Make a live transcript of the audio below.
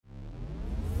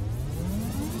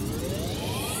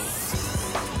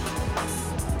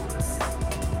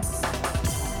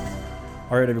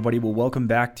All right, everybody. Well, welcome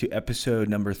back to episode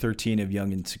number 13 of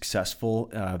Young and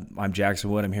Successful. I'm Jackson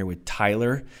Wood. I'm here with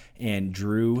Tyler and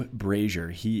Drew Brazier.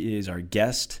 He is our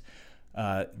guest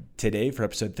today for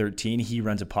episode 13. He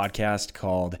runs a podcast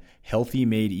called Healthy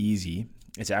Made Easy.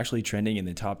 It's actually trending in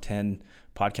the top 10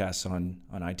 podcasts on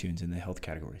iTunes in the health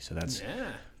category. So that's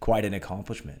quite an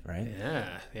accomplishment, right?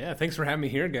 Yeah. Thanks for having me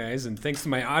here, guys. And thanks to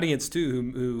my audience,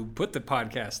 too, who put the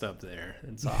podcast up there.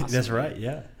 It's awesome. That's right,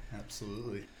 yeah.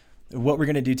 Absolutely. What we're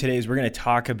going to do today is we're going to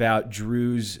talk about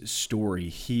Drew's story.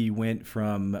 He went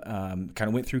from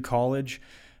went through college,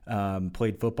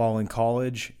 played football in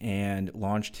college, and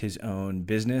launched his own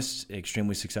business,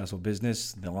 extremely successful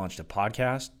business. Then launched a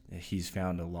podcast. He's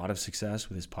found a lot of success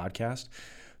with his podcast.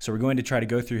 So we're going to try to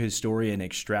go through his story and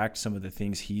extract some of the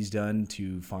things he's done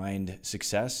to find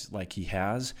success like he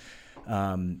has.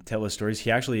 Tell his stories.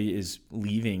 He actually is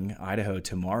leaving Idaho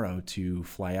tomorrow to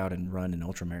fly out and run an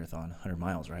ultra marathon, 100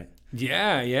 miles, right?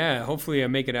 Yeah. Hopefully I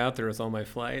make it out there with all my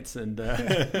flights and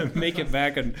make it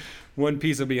back in one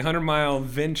piece. It'll be a 100-mile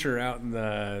venture out in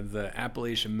the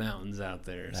Appalachian Mountains out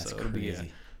there. That's so it'll crazy.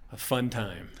 be a fun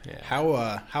time. Yeah. How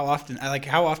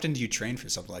often do you train for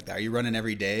something like that? Are you running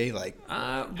every day?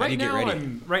 How do you get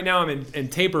ready? Right now I'm in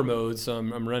taper mode, so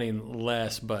I'm running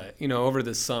less. But over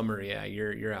the summer,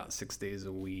 you're out 6 days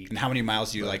a week. And how many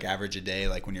miles do you average a day,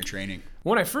 when you're training?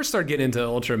 When I first started getting into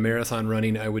ultra marathon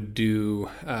running, I would do,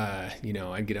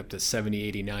 I'd get up to 70,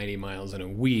 80, 90 miles in a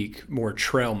week, more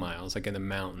trail miles, like in the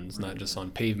mountains, not just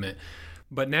on pavement.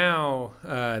 But now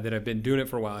that I've been doing it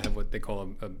for a while, I have what they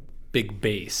call a big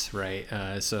base, right?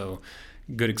 So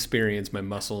good experience. My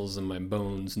muscles and my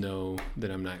bones know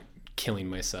that I'm not killing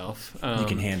myself. You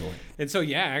can handle it. And so,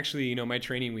 actually, my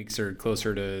training weeks are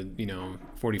closer to,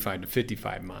 45 to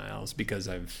 55 miles because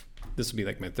this will be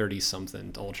like my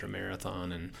 30-something ultra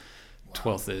marathon and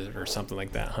 12th or something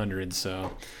like that, 100.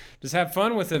 So just have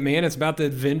fun with it, man. It's about the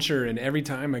adventure. And every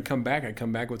time I come back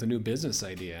with a new business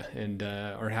idea and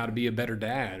or how to be a better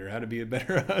dad or how to be a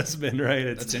better husband, right?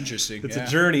 That's interesting. It's a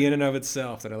journey in and of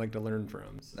itself that I like to learn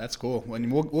from. So. That's cool.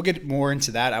 And we'll get more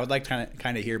into that. I would like to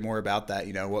kind of hear more about that,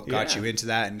 what got you into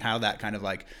that and how that kind of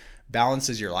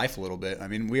balances your life a little bit. I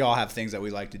mean, we all have things that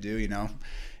we like to do,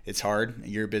 It's hard.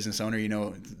 You're a business owner,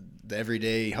 the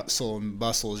everyday hustle and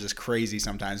bustle is just crazy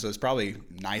sometimes. So it's probably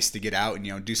nice to get out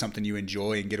and, do something you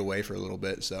enjoy and get away for a little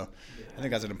bit. So I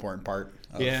think that's an important part.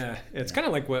 It's kind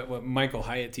of like what Michael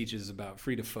Hyatt teaches about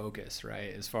free to focus,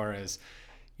 right? As far as,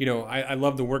 I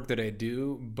love the work that I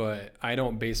do, but I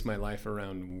don't base my life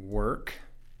around work,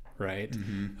 right?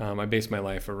 Mm-hmm. I base my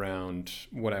life around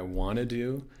what I want to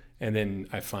do, and then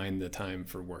I find the time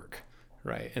for work.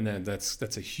 Right. And then that's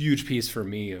a huge piece for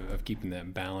me of keeping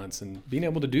that balance and being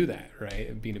able to do that, right?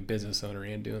 And being a business owner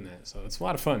and doing that. So it's a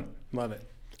lot of fun. Love it.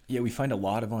 Yeah, we find a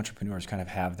lot of entrepreneurs kind of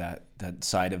have that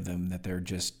side of them that they're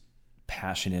just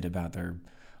passionate about their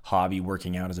hobby.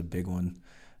 Working out is a big one.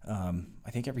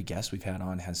 I think every guest we've had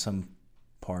on has some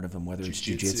part of them, whether it's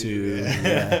jiu-jitsu.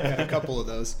 Yeah. A couple of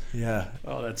those. Yeah.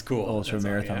 Oh, that's cool. Ultra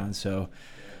marathon. Yeah. So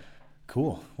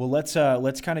cool. Well, let's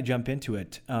kind of jump into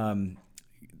it.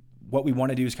 What we want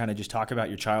to do is kind of just talk about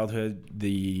your childhood,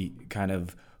 the kind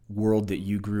of world that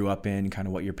you grew up in, kind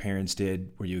of what your parents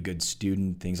did. Were you a good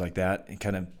student? Things like that, and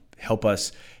kind of help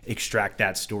us extract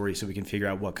that story so we can figure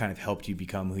out what kind of helped you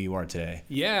become who you are today.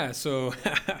 Yeah. So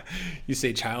you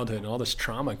say childhood and all this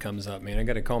trauma comes up, man. I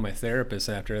got to call my therapist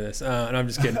after this. And I'm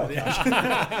just kidding.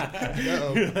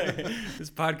 This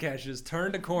podcast just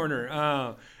turned a corner.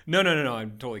 No.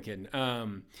 I'm totally kidding.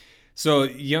 So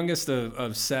youngest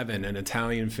of seven, an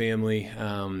Italian family.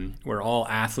 We're all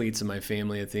athletes in my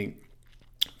family. I think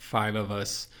 4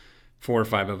 or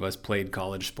 5 of us played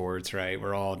college sports, right?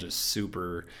 We're all just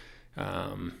super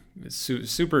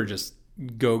just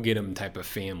go get 'em type of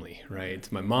family,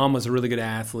 right? My mom was a really good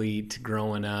athlete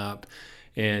growing up.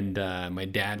 And my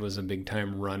dad was a big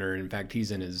time runner. In fact,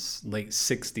 he's in his late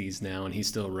 60s now, and he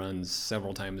still runs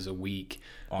several times a week.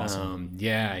 Awesome.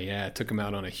 Yeah. Took him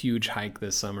out on a huge hike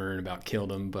this summer and about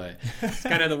killed him, but it's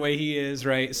kind of the way he is,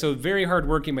 right? So very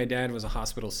hardworking. My dad was a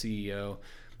hospital CEO,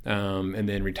 and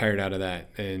then retired out of that,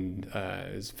 and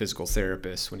is a physical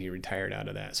therapist when he retired out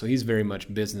of that. So he's very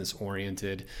much business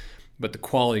oriented, but the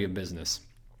quality of business.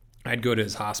 I'd go to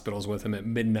his hospitals with him at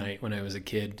midnight when I was a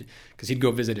kid because he'd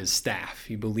go visit his staff.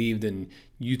 He believed in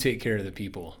you take care of the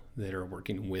people that are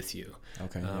working with you.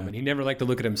 Okay. And he never liked to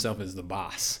look at himself as the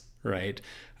boss, right?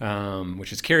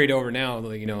 Which is carried over now.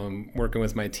 I'm working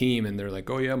with my team and they're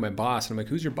like, oh, yeah, my boss. And I'm like,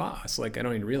 who's your boss? I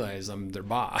don't even realize I'm their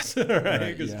boss,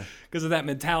 right? Because of that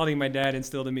mentality my dad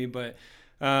instilled in me. But,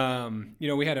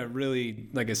 we had a really,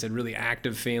 like I said, really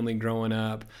active family growing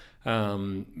up.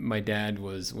 My dad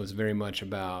was very much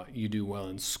about you do well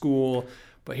in school.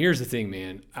 But here's the thing,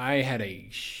 man. I had a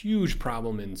huge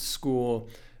problem in school.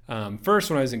 First,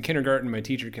 when I was in kindergarten, my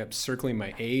teacher kept circling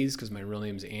my A's because my real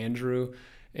name's Andrew.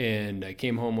 And I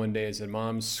came home one day and said,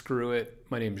 Mom, screw it.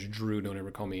 My name's Drew. Don't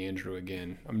ever call me Andrew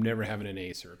again. I'm never having an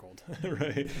A circled.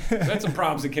 Right? So that's some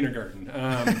problems in kindergarten.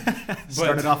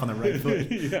 Started off on the right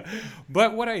foot. Yeah.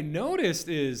 But what I noticed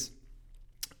is,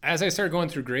 as I started going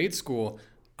through grade school,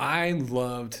 I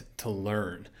loved to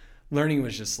learn. Learning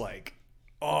was just like,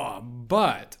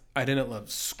 but I didn't love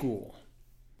school.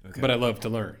 Okay. But I loved to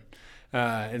learn.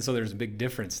 And so there's a big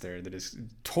difference there that has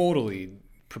totally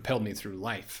propelled me through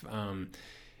life.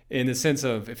 In the sense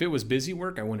of, if it was busy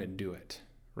work, I wouldn't do it,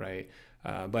 right?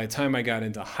 By the time I got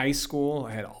into high school,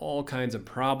 I had all kinds of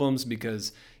problems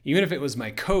because even if it was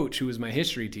my coach, who was my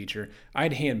history teacher,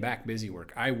 I'd hand back busy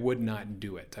work. I would not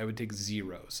do it. I would take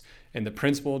zeros. And the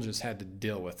principal just had to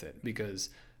deal with it because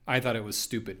I thought it was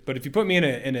stupid. But if you put me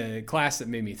in a class that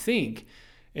made me think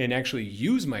and actually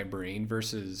use my brain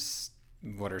versus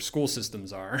what our school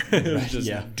systems are,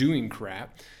 just doing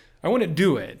crap, I want to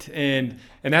do it. And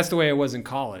that's the way I was in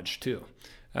college too.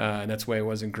 And that's the way I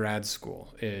was in grad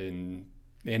school. And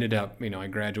ended up, I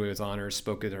graduated with honors,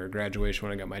 spoke at our graduation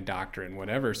when I got my doctorate and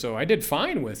whatever. So I did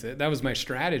fine with it. That was my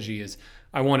strategy, is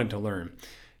I wanted to learn.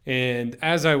 And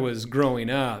as I was growing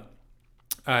up,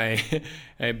 I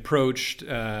approached,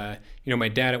 my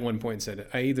dad at one point said,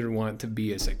 I either want to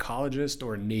be a psychologist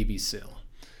or a Navy SEAL.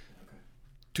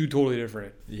 Two totally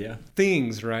different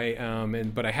things, right?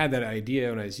 But I had that idea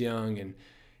when I was young,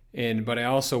 but I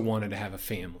also wanted to have a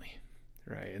family,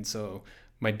 right? And so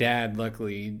my dad,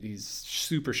 luckily, he's a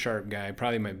super sharp guy,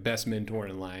 probably my best mentor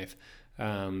in life,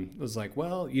 was like,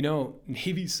 well,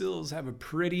 Navy SEALs have a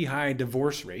pretty high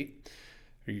divorce rate.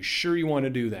 Are you sure you want to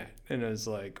do that? And I was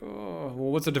like, oh,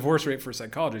 well, what's the divorce rate for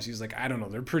psychologists? He's like, I don't know.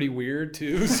 They're pretty weird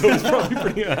too, so it's probably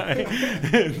pretty high.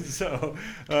 And so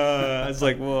I was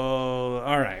like, well,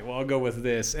 all right, well, I'll go with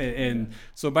this. And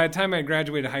so by the time I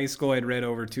graduated high school, I'd read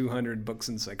over 200 books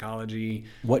in psychology.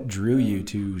 What drew you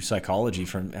to psychology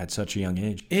at such a young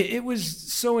age? It was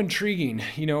so intriguing.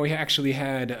 We actually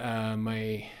had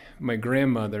my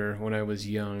grandmother, when I was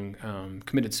young,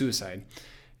 committed suicide.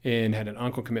 And had an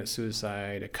uncle commit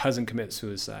suicide, a cousin commit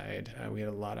suicide. We had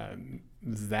a lot of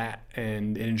that,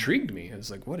 and it intrigued me. I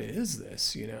was like, what is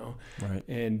this, Right.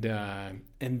 And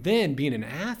then being an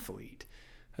athlete,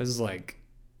 I was like,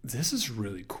 this is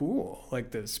really cool,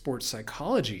 like the sports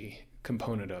psychology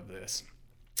component of this.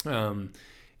 And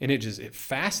it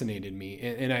fascinated me.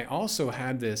 And I also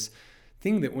had this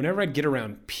thing that whenever I'd get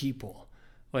around people,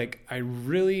 like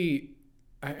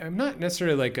I'm not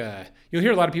necessarily like you'll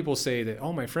hear a lot of people say that,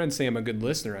 my friends say I'm a good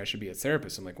listener, I should be a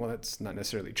therapist. I'm like, well, that's not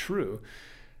necessarily true.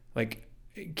 Like,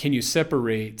 can you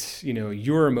separate,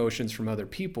 your emotions from other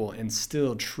people and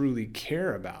still truly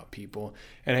care about people?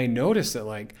 And I noticed that,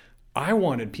 like, I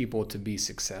wanted people to be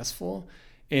successful,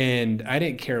 and I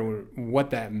didn't care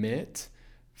what that meant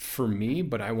for me,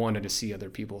 but I wanted to see other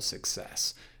people's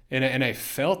success. And I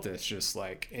felt this just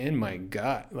like in my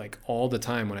gut, like all the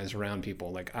time when I was around people.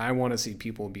 Like, I want to see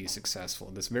people be successful.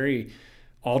 This very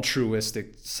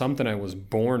altruistic, something I was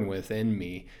born within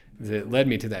me that led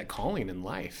me to that calling in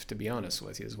life, to be honest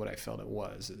with you, is what I felt it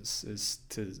was, is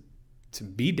to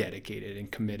be dedicated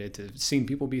and committed to seeing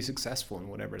people be successful in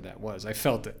whatever that was. I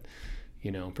felt it,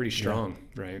 pretty strong,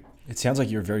 right? It sounds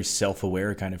like you're very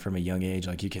self-aware kind of from a young age.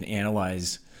 Like, you can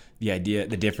analyze the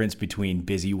difference between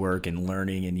busy work and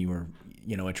learning, and you were,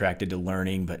 attracted to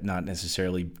learning, but not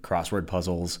necessarily crossword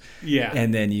puzzles. Yeah.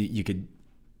 And then you could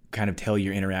kind of tell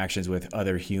your interactions with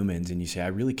other humans, and you say, I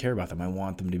really care about them. I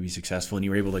want them to be successful. And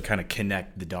you were able to kind of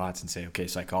connect the dots and say, okay,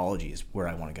 psychology is where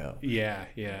I want to go. Yeah.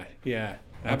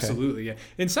 Absolutely. Yeah.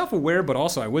 And self-aware, but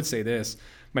also I would say this,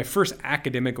 my first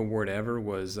academic award ever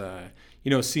was,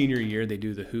 senior year, they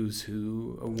do the Who's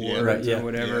Who Award or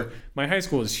whatever. Yeah. My high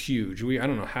school is huge. I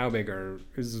don't know how big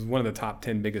this is one of the top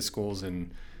 10 biggest schools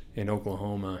in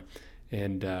Oklahoma.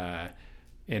 And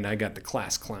I got the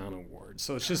Class Clown Award.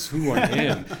 So it's just who I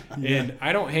am. And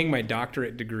I don't hang my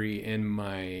doctorate degree in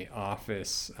my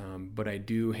office, but I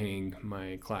do hang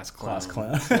my Class Clown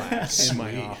class in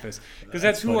my office. Because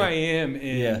that's who I am.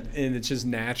 And it's just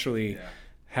naturally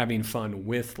having fun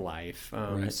with life.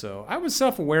 Right. So I was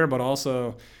self-aware, but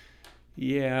also,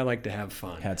 I like to have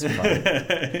fun. Had some fun.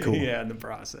 Cool. In the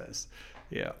process.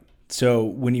 Yeah. So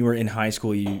when you were in high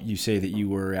school, you say that you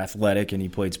were athletic and you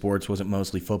played sports. Was it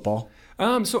mostly football?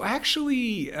 So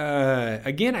actually,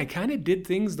 again, I kind of did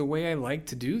things the way I like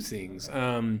to do things.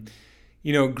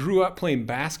 grew up playing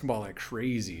basketball like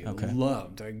crazy. Okay.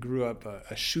 I grew up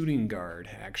a shooting guard,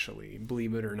 actually,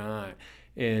 believe it or not,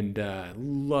 and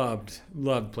loved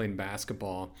playing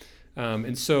basketball.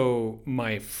 And so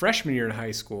my freshman year in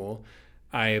high school,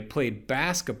 I played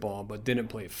basketball but didn't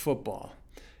play football.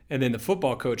 And then the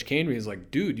football coach came to me and was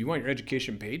like, dude, you want your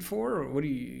education paid for? Or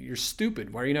you're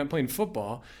stupid. Why are you not playing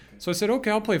football? So I said, okay,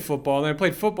 I'll play football. And I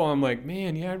played football. I'm like,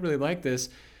 man, yeah, I really like this.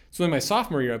 So then my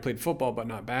sophomore year, I played football but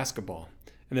not basketball.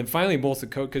 And then finally both the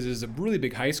coach, because it was a really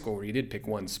big high school where you did pick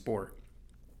one sport.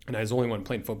 And I was the only one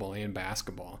playing football and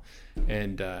basketball.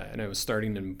 And I was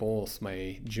starting in both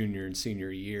my junior and senior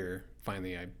year.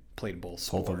 Finally, I played both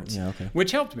sports,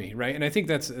 which helped me, right? And I think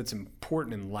that's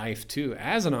important in life too.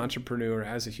 As an entrepreneur,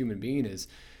 as a human being,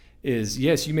 is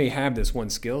yes, you may have this one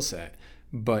skill set,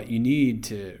 but you need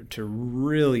to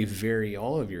really vary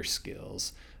all of your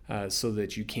skills so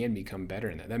that you can become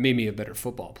better in that. That made me a better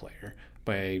football player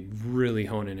by really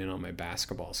honing in on my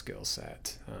basketball skill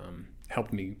set.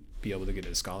 Helped me be able to get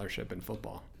a scholarship in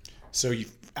football. So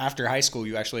after high school,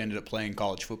 you actually ended up playing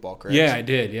college football, correct? Yeah, I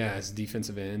did. Yeah, as a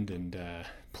defensive end, and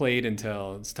played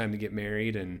until it's time to get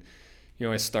married. And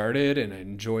I started and I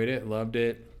enjoyed it, loved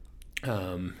it.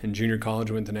 In junior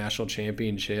college, I went to national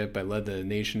championship. I led the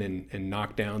nation in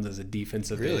knockdowns as a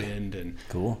defensive end. And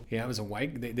cool. Yeah, I was a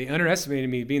white. They underestimated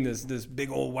me being this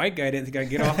big old white guy. I didn't think I'd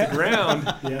get off the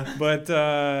ground. Yeah. But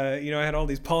I had all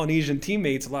these Polynesian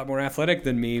teammates, a lot more athletic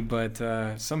than me. But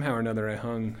somehow or another, I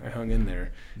hung in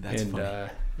there. That's funny.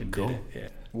 Cool. Did it. Yeah.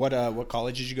 What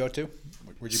college did you go to?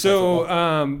 Where'd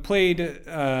you play did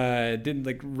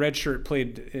like redshirt,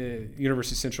 played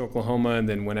University of Central Oklahoma, and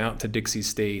then went out to Dixie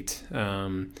State.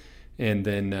 And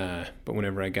then, but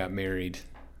whenever I got married,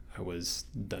 I was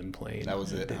done playing. That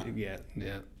was it. Yeah.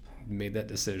 Made that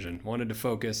decision. Wanted to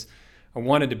focus. I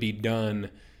wanted to be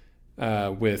done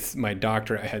with my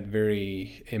doctorate. I had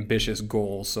very ambitious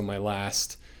goals. So my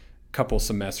last couple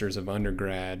semesters of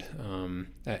undergrad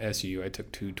at SU, I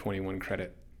took 2 21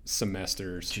 credit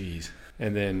semesters. Jeez.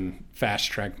 And then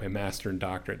fast-tracked my master and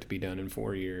doctorate to be done in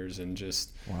 4 years. And just,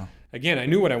 wow. Again, I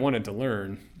knew what I wanted to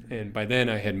learn. And by then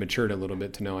I had matured a little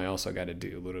bit to know I also got to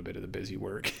do a little bit of the busy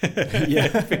work.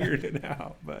 Yeah. I figured it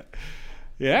out. But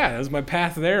yeah, that was my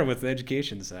path there with the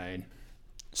education side.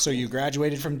 So you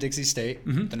graduated from Dixie State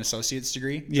with an associate's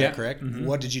degree, is that correct? Mm-hmm.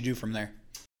 What did you do from there?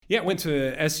 Yeah, went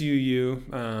to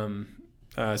SUU,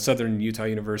 Southern Utah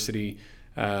University,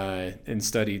 and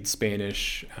studied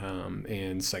Spanish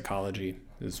and psychology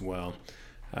as well.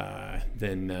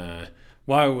 Then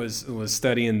while I was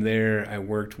studying there, I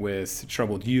worked with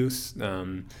troubled youth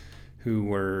who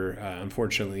were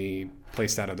unfortunately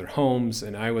placed out of their homes,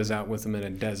 and I was out with them in a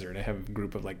desert. I have a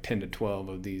group of like 10 to 12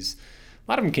 of these.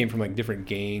 A lot of them came from like different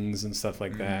gangs and stuff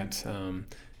like that.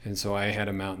 And so I had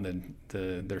them out in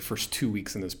their first 2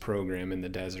 weeks in this program in the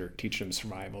desert, teaching them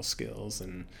survival skills,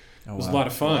 and it was a lot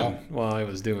of fun while I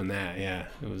was doing that. Yeah,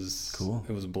 it was cool.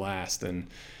 It was a blast, and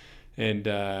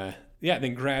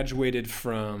then graduated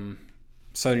from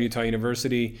Southern Utah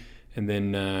University, and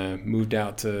then moved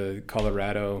out to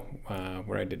Colorado,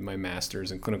 where I did my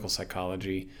master's in clinical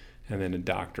psychology, and then a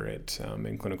doctorate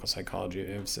in clinical psychology,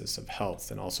 emphasis of health,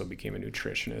 and also became a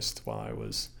nutritionist while I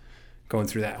was going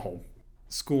through that whole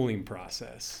schooling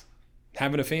process.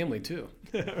 Having a family too.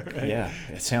 Right? Yeah,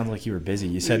 it sounds like you were busy.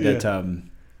 You said that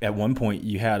at one point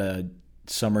you had a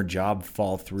summer job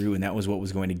fall through, and that was what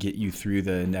was going to get you through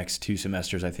the next 2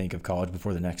 semesters, I think, of college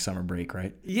before the next summer break,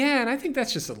 right? Yeah, and I think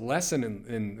that's just a lesson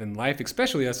in life,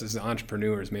 especially us as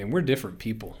entrepreneurs, man. We're different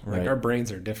people. Like, right. Our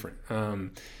brains are different.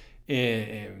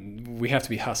 And we have to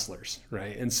be hustlers,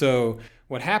 right? And so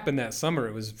what happened that summer,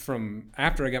 it was from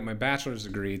after I got my bachelor's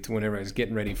degree to whenever I was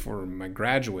getting ready for my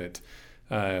graduate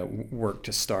work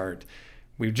to start.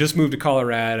 We just moved to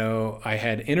Colorado. I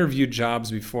had interviewed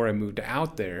jobs before I moved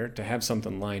out there to have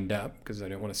something lined up because I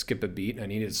didn't want to skip a beat. I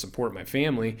needed to support my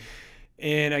family.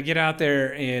 And I get out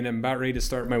there and I'm about ready to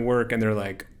start my work, and they're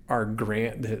like, our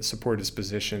grant that supported this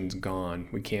position's gone.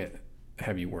 We can't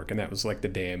have you work. And that was like the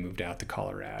day I moved out to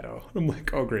Colorado. I'm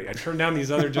like, oh great, I turned down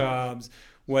these other jobs,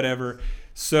 whatever.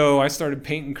 So I started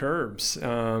painting curbs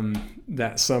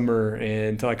that summer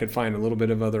until I could find a little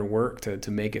bit of other work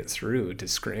to make it through, to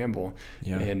scramble.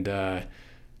 Yeah. And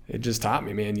it just taught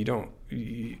me, man,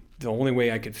 the only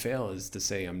way I could fail is to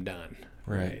say I'm done.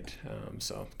 Right.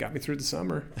 So got me through the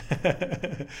summer.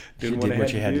 Did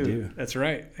what you had to do. That's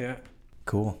right. Yeah.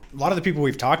 Cool. A lot of the people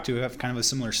we've talked to have kind of a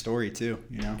similar story too,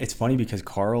 you know. It's funny because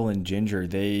Carl and Ginger,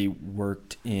 they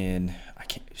worked in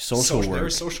social work. They were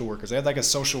social workers. They had like a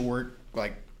social work,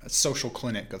 like a social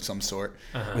clinic of some sort,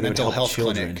 a mental health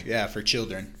clinic, for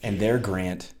children. And their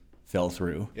grant fell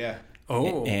through. Yeah.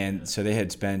 Oh. And so they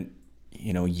had spent,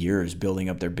 years building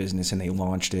up their business, and they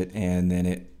launched it, and then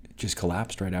it just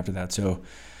collapsed right after that. So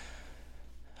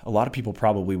a lot of people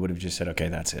probably would have just said, okay,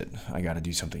 that's it. I got to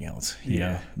do something else. You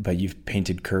know? But you've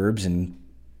painted curbs and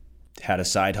had a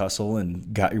side hustle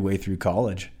and got your way through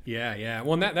college. Yeah.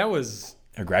 Well, that was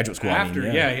a graduate school. After,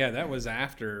 that was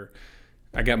after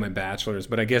I got my bachelor's.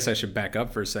 But I guess I should back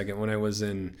up for a second. When I was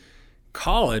in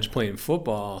college playing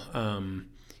football,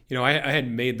 I had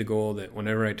made the goal that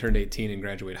whenever I turned 18 and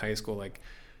graduate high school, like,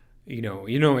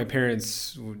 my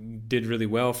parents did really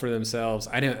well for themselves.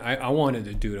 I wanted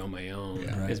to do it on my own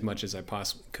as much as I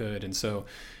possibly could. And so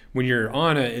when you're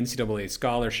on an NCAA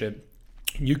scholarship,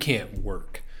 you can't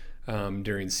work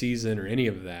during season or any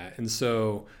of that. And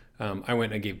so I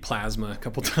went and I gave plasma a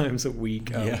couple times a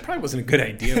week. Probably wasn't a good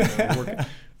idea when I was working.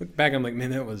 Look back, I'm like,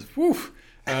 man, that was whew.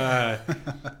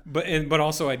 But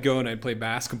also I'd go and I'd play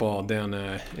basketball down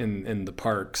in the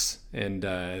parks and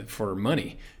for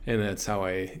money, and that's how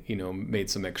I made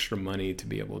some extra money to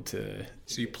be able to.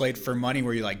 So you played for money?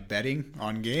 Were you like betting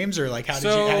on games, or like how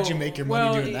did you make your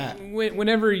money doing that?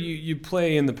 Whenever you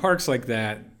play in the parks like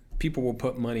that, people will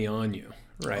put money on you.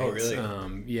 Right. Oh, really?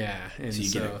 Yeah. And so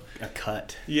you get a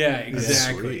cut. Yeah,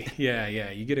 exactly. Yeah.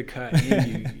 You get a cut.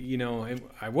 And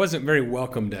I wasn't very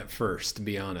welcomed at first, to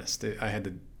be honest. I had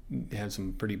to have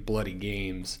some pretty bloody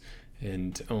games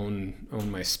and own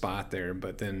my spot there.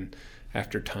 But then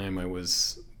after time, I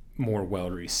was more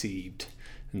well received,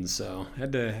 and so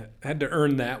had to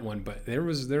earn that one. But there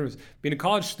was being a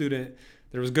college student.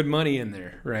 There was good money in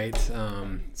there, right?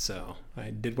 So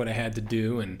I did what I had to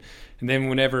do, and then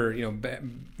whenever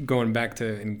going back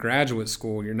to in graduate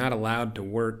school, you're not allowed to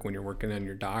work when you're working on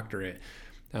your doctorate.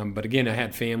 But again, I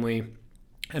had family.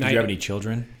 And did you have any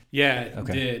children? Yeah,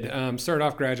 okay. Did. Started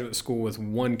off graduate school with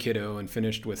 1 kiddo and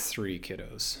finished with 3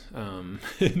 kiddos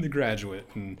in the graduate,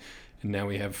 and now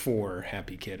we have 4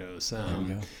 happy kiddos. There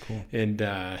we go. Cool.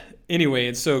 And anyway,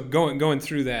 and so going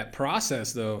through that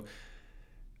process though.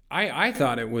 I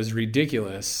thought it was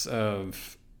ridiculous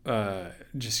of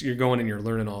just you're going and you're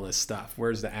learning all this stuff.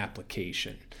 Where's the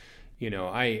application?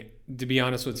 To be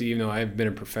honest with you, even though I've been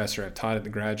a professor, I've taught at the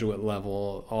graduate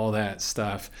level, all that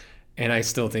stuff, and I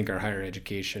still think our higher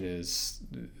education is,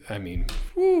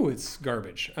 it's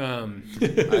garbage. I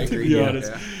agree. To be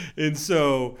honest. Yeah. And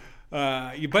so,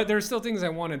 but there's still things I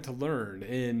wanted to learn.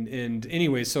 And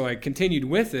anyway, so I continued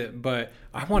with it, but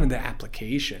I wanted the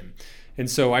application. And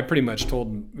so I pretty much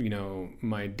told,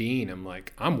 my dean, I'm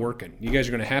like, I'm working. You guys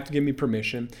are going to have to give me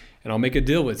permission, and I'll make a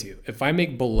deal with you. If I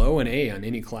make below an A on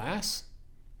any class,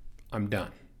 I'm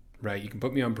done, right? You can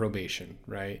put me on probation,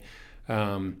 right?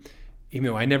 Even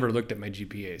though I never looked at my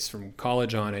GPAs. From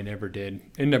college on, I never did.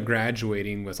 Ended up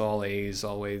graduating with all A's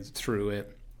all the way through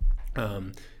it.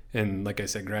 And like I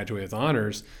said, graduate with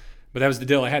honors. But that was the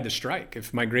deal I had to strike.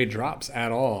 If my grade drops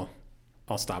at all,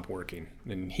 I'll stop working.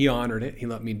 And he honored it. He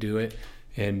let me do it,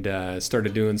 and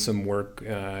started doing some work,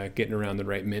 getting around the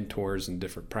right mentors and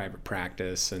different private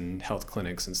practice and health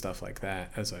clinics and stuff like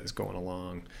that as I was going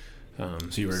along.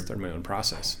 So you were starting my own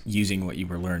process, using what you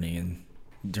were learning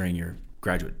during your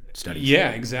graduate studies.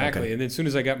 Yeah, exactly. Okay. And then as soon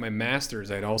as I got my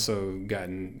master's, I'd also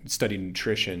studied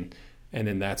nutrition, and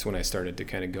then that's when I started to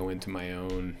kind of go into my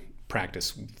own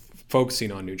practice,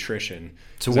 focusing on nutrition.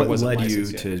 So what led you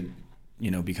to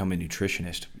become a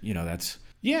nutritionist? That's...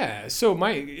 Yeah. So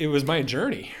it was my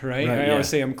journey, right? I always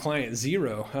say I'm client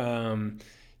zero.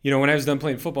 When I was done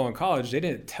playing football in college, they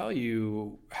didn't tell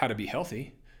you how to be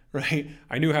healthy, right?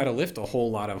 I knew how to lift a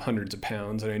whole lot of hundreds of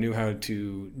pounds, and I knew how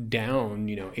to down,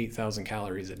 8,000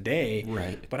 calories a day.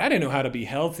 Right. But I didn't know how to be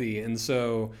healthy. And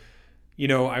so,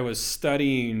 I was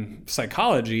studying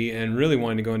psychology and really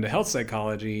wanted to go into health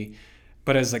psychology.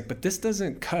 But I was like, but this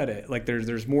doesn't cut it. Like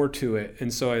there's more to it.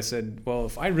 And so I said, well,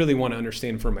 if I really want to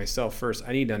understand for myself first,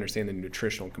 I need to understand the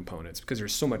nutritional components, because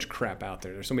there's so much crap out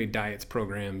there. There's so many diets,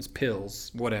 programs,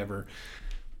 pills, whatever.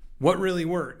 What really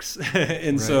works?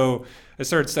 And so I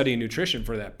started studying nutrition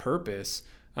for that purpose.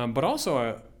 But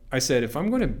also I said, if I'm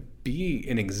going to be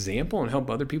an example and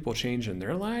help other people change in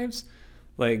their lives,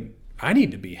 like I need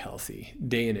to be healthy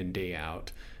day in and day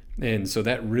out. And so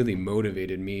that really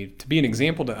motivated me to be an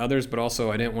example to others, but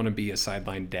also I didn't want to be a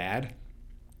sideline dad.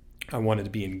 I wanted to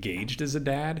be engaged as a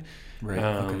dad. Right.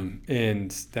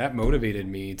 And that motivated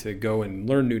me to go and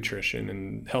learn nutrition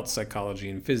and health psychology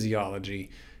and physiology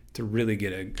to really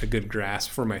get a good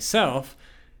grasp for myself.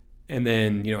 And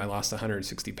then, I lost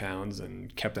 160 pounds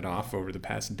and kept it off over the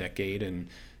past decade.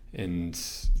 And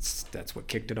that's what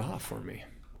kicked it off for me.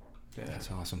 Yeah.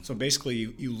 That's awesome. So basically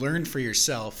you learned for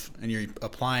yourself, and you're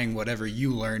applying whatever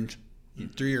you learned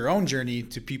through your own journey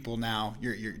to people now,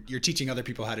 you're teaching other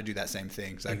people how to do that same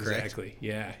thing. Is that correct? Exactly.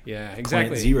 Yeah. Exactly.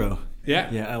 Client zero. Yeah.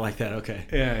 Yeah, I like that. Okay.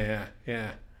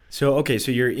 Yeah. So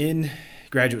you're in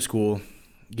graduate school,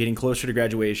 getting closer to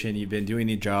graduation. You've been doing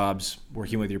the jobs,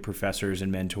 working with your professors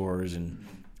and mentors and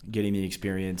getting the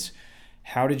experience.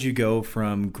 How did you go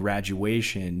from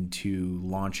graduation to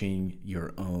launching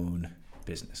your own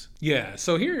business? Yeah.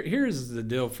 So here's the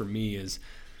deal for me is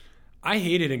I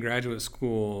hated in graduate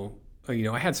school.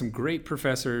 I had some great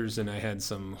professors and I had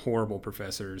some horrible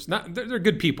professors. They're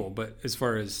good people, but as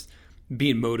far as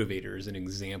being motivators and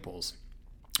examples,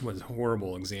 was a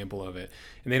horrible example of it.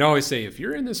 And they'd always say, if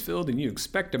you're in this field and you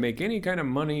expect to make any kind of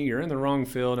money, you're in the wrong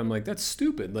field. I'm like, that's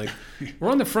stupid. Like, we're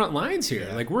on the front lines here.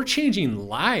 Yeah. Like, we're changing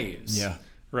lives. Yeah.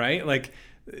 Right? Like,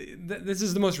 this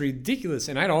is the most ridiculous.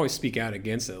 And I'd always speak out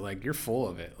against it. Like, you're full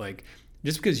of it. Like,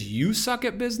 just because you suck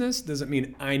at business doesn't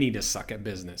mean I need to suck at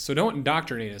business. So don't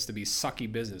indoctrinate us to be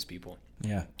sucky business people.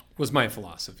 Yeah. Was my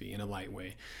philosophy in a light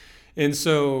way. And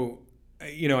so,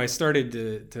 I started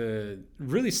to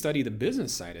really study the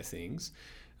business side of things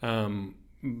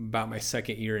about my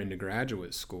second year into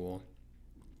graduate school.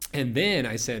 And then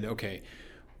I said, okay,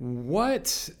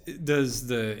 what does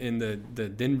in the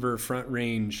Denver Front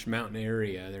Range mountain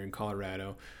area there in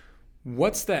Colorado,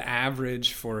 what's the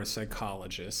average for a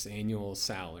psychologist's annual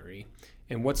salary?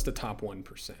 And what's the top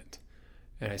 1%?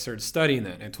 And I started studying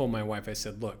that. And I told my wife, I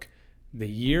said, look, the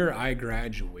year I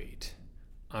graduate,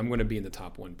 I'm going to be in the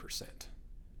top 1%.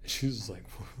 She was like,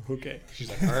 okay. She's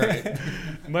like, all right.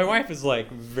 My wife is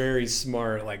like very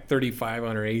smart, like 35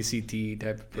 on her ACT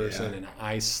type of person. Yeah. And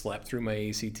I slept through my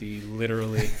ACT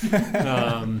literally.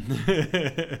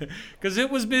 Because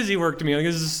it was busy work to me. Like,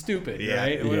 this is stupid,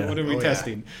 right? Yeah. What are we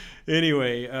testing? Yeah.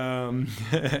 Anyway,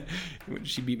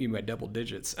 she beat me by double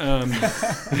digits.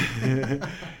 And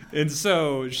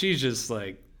so she's just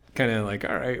like, kind of like,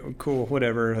 all right, cool,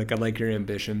 whatever. Like, I like your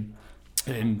ambition.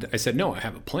 And I said, no, I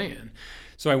have a plan.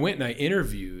 So I went and I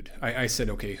interviewed. I said,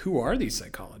 okay, who are these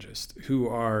psychologists who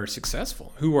are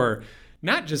successful, who are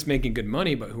not just making good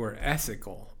money, but who are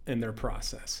ethical in their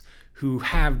process, who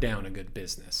have down a good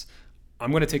business?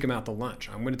 I'm going to take them out to lunch.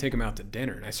 I'm going to take them out to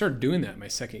dinner. And I started doing that my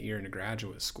second year into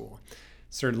graduate school.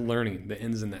 Started learning the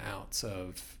ins and the outs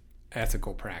of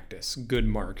ethical practice, good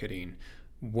marketing.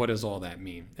 What does all that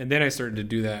mean? And then I started to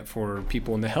do that for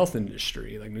people in the health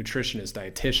industry, like nutritionists,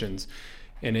 dietitians.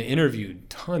 And I interviewed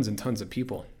tons and tons of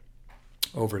people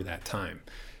over that time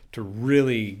to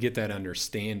really get that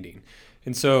understanding.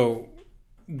 And so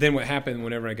then what happened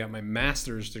whenever I got my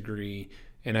master's degree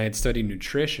and I had studied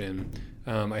nutrition,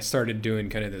 I started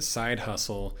doing kind of this side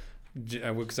hustle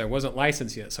because I wasn't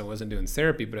licensed yet, so I wasn't doing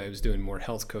therapy, but I was doing more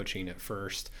health coaching at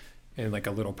first and like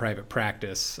a little private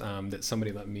practice that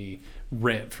somebody let me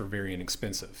rent for very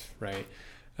inexpensive, right?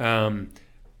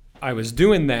 I was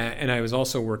doing that, and I was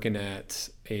also working at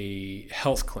a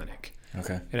health clinic.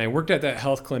 Okay. And I worked at that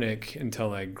health clinic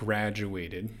until I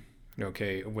graduated,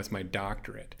 with my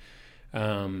doctorate.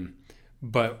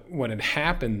 But what had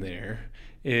happened there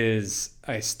is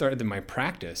I started my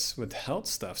practice with health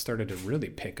stuff started to really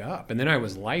pick up. And then I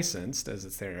was licensed as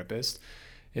a therapist.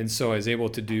 And so I was able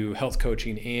to do health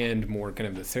coaching and more kind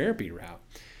of the therapy route.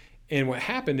 And what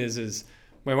happened is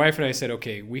my wife and I said,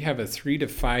 okay, we have a 3 to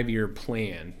 5 year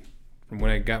plan from when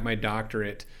I got my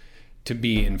doctorate to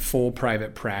be in full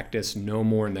private practice, no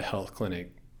more in the health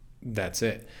clinic. That's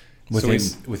it.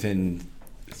 Within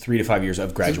 3 to 5 years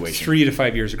of graduation. 3 to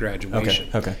 5 years of graduation.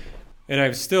 Okay. And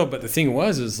but the thing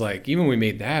was like, even when we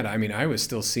made that, I mean, I was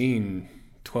still seeing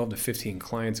 12 to 15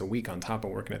 clients a week on top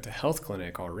of working at the health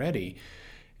clinic already.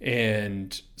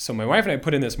 And so my wife and I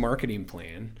put in this marketing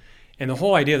plan, and the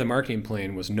whole idea of the marketing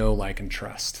plan was know, like, and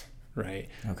trust, right?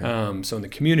 Okay. So in the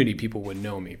community, people would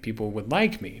know me, people would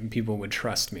like me, and people would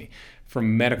trust me.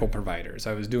 From medical providers,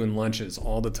 I was doing lunches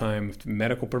all the time with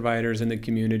medical providers in the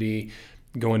community,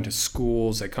 going to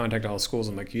schools. I contact all the schools.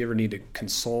 I'm like, if you ever need to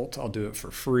consult, I'll do it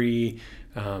for free.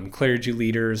 Clergy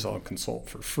leaders, I'll consult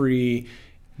for free.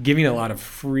 Giving a lot of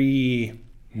free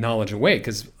knowledge away,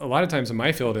 because a lot of times in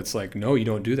my field, it's like, no, you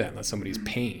don't do that unless somebody's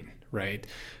paying, right?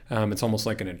 It's almost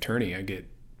like an attorney. I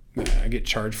get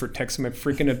charged for texting my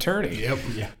freaking attorney. Yep.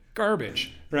 Yeah.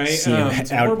 Garbage, right? See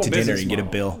out to dinner and get a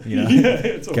bill. Yeah,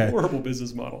 it's a horrible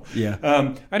business model. Yeah.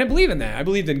 I didn't believe in that. I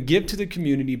believed in give to the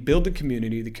community, build the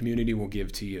community will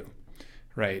give to you,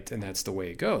 right? And that's the way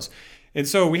it goes. And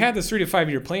so we had this 3 to 5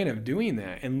 year plan of doing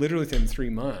that, and literally within 3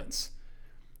 months,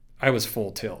 I was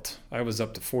full tilt. I was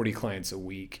up to 40 clients a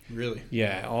week. Really?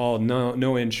 Yeah,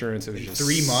 no insurance. It was just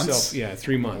 3 months.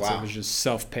 3 months. Wow. It was just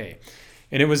self-pay.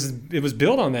 And it was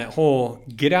built on that whole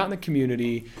get out in the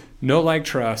community, know, like,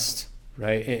 trust,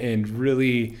 right? And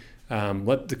really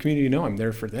let the community know I'm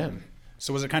there for them.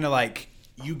 So was it kind of like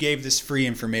you gave this free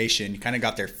information, you kind of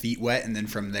got their feet wet, and then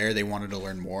from there they wanted to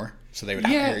learn more, so they would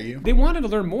hire you? They wanted to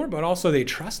learn more, but also they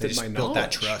trusted my knowledge. Built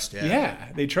that trust,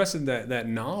 they trusted that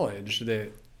knowledge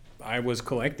that I was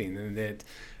collecting and that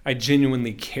I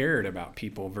genuinely cared about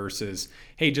people versus,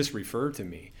 hey, just refer to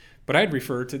me. But I'd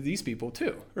refer to these people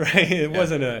too, right? It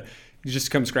wasn't you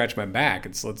just come scratch my back.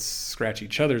 It's let's scratch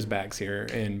each other's backs here.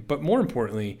 But more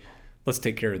importantly, let's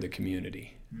take care of the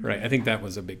community, right? I think that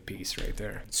was a big piece right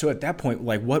there. So at that point,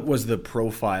 like, what was the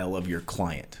profile of your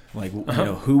client? Like, you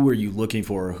know, who were you looking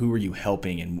for, or who were you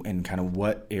helping, and kind of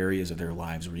what areas of their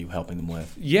lives were you helping them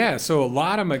with? Yeah, so a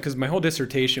lot of because my whole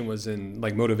dissertation was in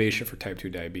like motivation for type 2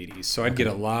 diabetes. So I'd get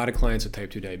a lot of clients with type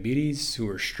 2 diabetes who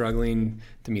were struggling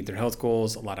to meet their health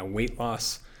goals, a lot of weight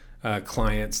loss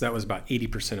clients. That was about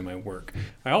 80% of my work.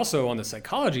 I also, on the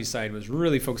psychology side, was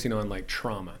really focusing on like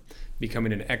trauma,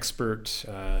 becoming an expert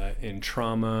in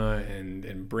trauma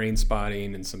and brain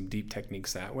spotting and some deep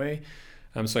techniques that way.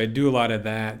 So I do a lot of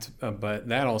that, but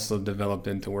that also developed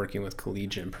into working with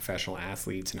collegiate and professional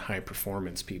athletes and high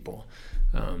performance people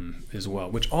as well,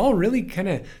 which all really kind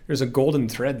of, there's a golden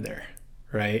thread there,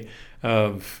 right?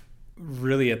 Of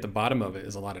really at the bottom of it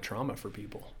is a lot of trauma for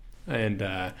people. And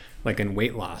like in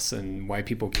weight loss, and why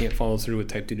people can't follow through with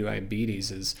type 2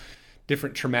 diabetes is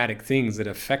different traumatic things that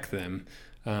affect them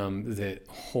that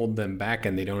hold them back,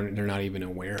 and they're not even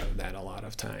aware of that a lot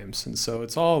of times. And so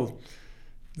it's all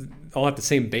at the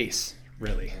same base,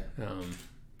 really.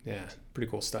 Pretty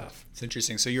cool stuff. It's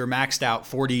interesting. So you were maxed out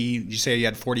 40, did you say you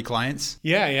had 40 clients?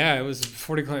 Yeah, it was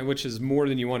 40 clients, which is more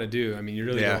than you want to do. I mean, you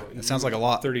really it sounds like a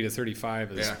lot. 30 to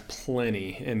 35 is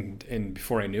plenty. And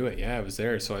before I knew it, I was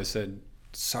there. So I said,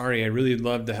 sorry, I really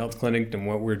loved the health clinic and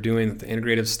what we're doing with the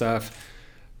integrative stuff,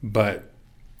 but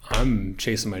I'm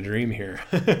chasing my dream here.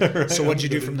 Right? So what'd you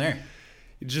do from there?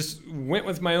 Just went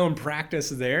with my own practice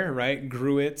there, right?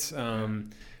 Grew it.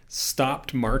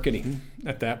 Stopped marketing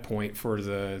at that point for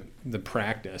the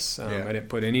practice. I didn't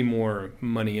put any more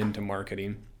money into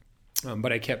marketing,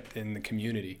 but I kept in the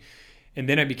community. And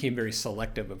then I became very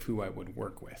selective of who I would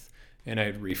work with, and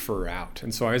I'd refer out.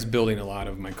 And so I was building a lot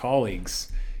of my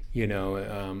colleagues,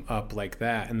 up like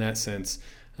that in that sense,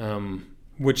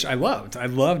 which I loved. I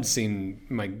loved seeing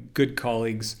my good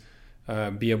colleagues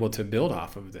be able to build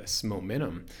off of this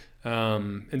momentum.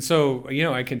 And so,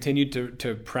 I continued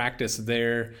to practice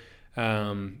there.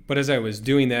 But as I was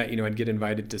doing that, I'd get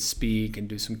invited to speak and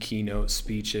do some keynote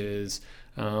speeches,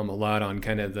 a lot on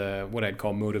kind of what I'd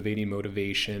call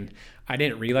motivation. I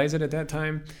didn't realize it at that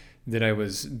time that I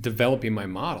was developing my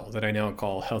model that I now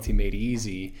call Healthy Made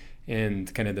Easy.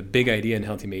 And kind of the big idea in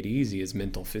Healthy Made Easy is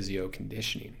mental physio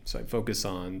conditioning. So I focus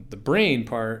on the brain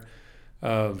part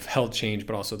of health change,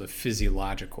 but also the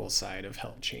physiological side of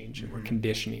health change, and we're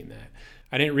conditioning that.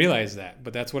 I didn't realize that,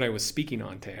 but that's what I was speaking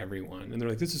on to everyone. And they're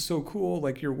like, this is so cool,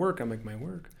 like your work. I'm like, my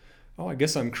work? Oh, I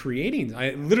guess I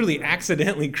literally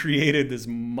accidentally created this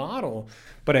model,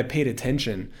 but I paid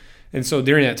attention. And so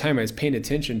during that time, I was paying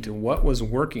attention to what was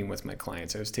working with my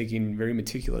clients. I was taking very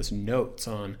meticulous notes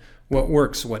on what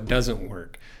works, what doesn't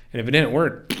work. And if it didn't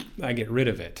work, I get rid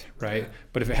of it, right?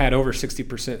 But if it had over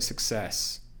 60%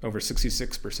 success, over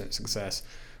 66% success,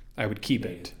 I would keep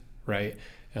it, right?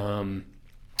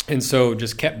 And so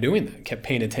just kept doing that, kept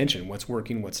paying attention, what's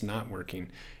working, what's not working,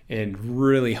 and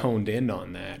really honed in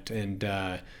on that. And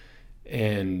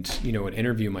would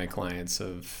interview my clients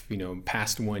of,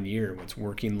 past 1 year, what's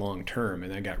working long term.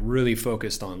 And I got really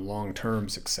focused on long-term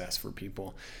success for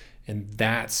people. And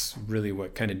that's really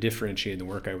what kind of differentiated the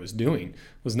work I was doing,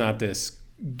 was not this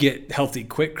get healthy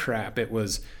quick crap. It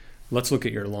was, let's look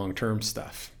at your long-term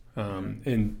stuff.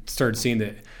 And started seeing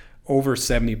that over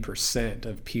 70%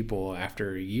 of people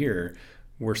after a year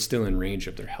were still in range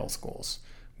of their health goals,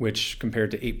 which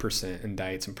compared to 8% in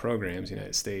diets and programs in the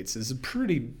United States is a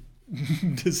pretty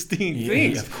distinct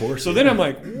thing. Of course. So then I'm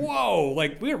like, whoa,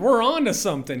 like we're on to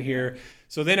something here.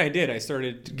 So then I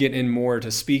started getting more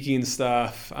to speaking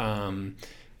stuff, and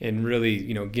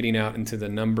really, getting out into the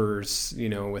numbers,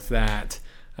 with that.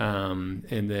 And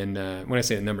then when I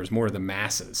say the numbers, more of the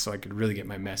masses, so I could really get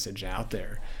my message out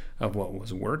there of what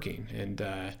was working,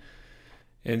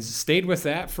 and stayed with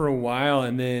that for a while.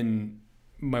 And then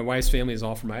my wife's family is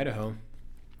all from Idaho.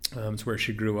 It's where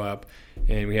she grew up,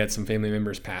 and we had some family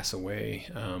members pass away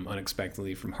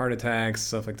unexpectedly from heart attacks,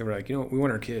 stuff like that. We're like, we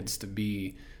want our kids to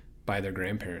be by their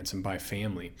grandparents and by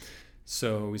family.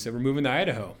 So we said, we're moving to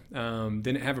Idaho.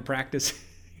 Didn't have a practice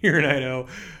here in Idaho,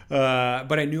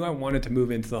 but I knew I wanted to move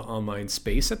into the online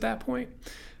space at that point.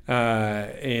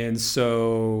 And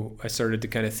so I started to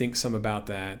kind of think some about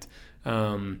that.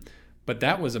 But But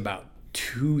that was about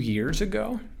 2 years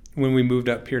ago when we moved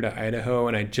up here to Idaho,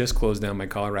 and I just closed down my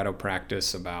Colorado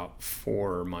practice about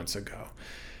 4 months ago.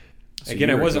 So again,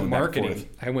 I wasn't marketing.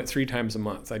 I went 3 times a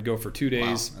month. I'd go for 2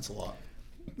 days. Wow, that's a lot.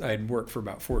 I'd work for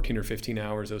about 14 or 15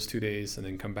 hours those 2 days and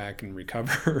then come back and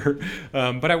recover.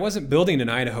 But I wasn't building an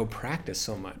Idaho practice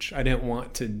so much. I didn't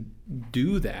want to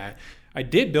do that. I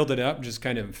did build it up just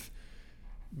kind of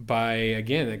by,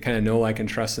 again, that kind of know, like, and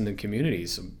trust in the community.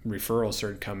 So referrals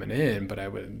started coming in, but I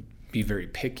would be very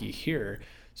picky here.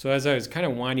 So as I was kind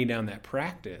of winding down that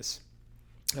practice,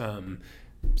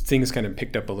 things kind of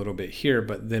picked up a little bit here,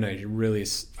 but then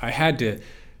I had to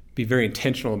be very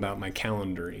intentional about my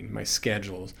calendaring, my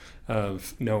schedules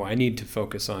of, no, I need to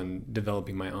focus on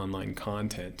developing my online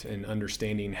content and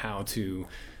understanding how to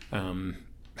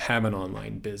have an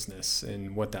online business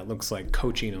and what that looks like,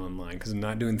 coaching online, because I'm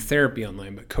not doing therapy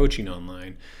online, but coaching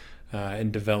online,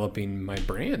 and developing my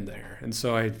brand there. And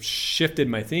so I shifted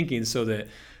my thinking so that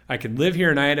I could live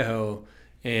here in Idaho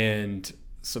and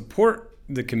support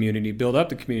the community, build up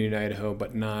the community in Idaho,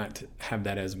 but not have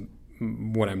that as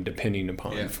what I'm depending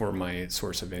upon for my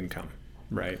source of income.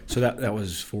 Right. So that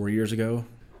was 4 years ago?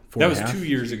 That was 2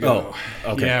 years ago.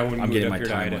 Oh, okay. Yeah, when we I'm moved getting up my here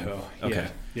to timeline. Idaho. Okay.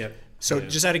 Yeah. Yep. So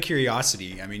just out of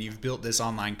curiosity, I mean, you've built this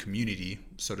online community,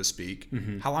 so to speak.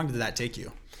 Mm-hmm. How long did that take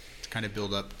you to kind of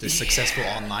build up this successful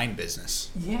online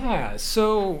business? Yeah.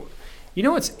 So, you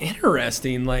know, it's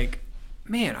interesting. Like,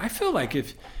 man, I feel like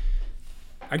if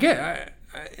I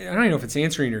don't know if it's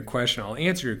answering your question. I'll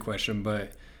answer your question,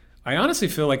 but I honestly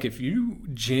feel like if you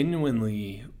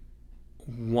genuinely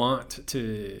want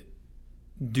to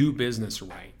do business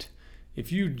right,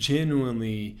 if you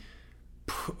genuinely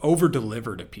over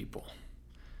deliver to people,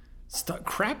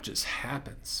 crap just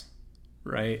happens,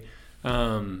 right?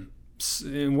 And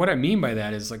what I mean by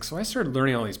that is, like, so I started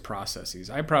learning all these processes.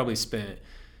 I probably spent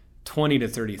 $20,000 to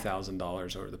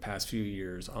 $30,000 over the past few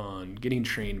years on getting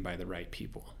trained by the right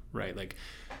people, right? Like,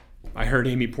 I heard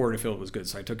Amy Porterfield was good,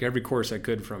 so I took every course I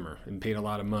could from her and paid a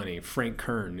lot of money. Frank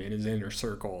Kern in his inner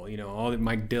circle, you know, all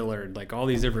Mike Dillard, like all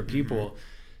these different people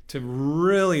to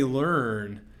really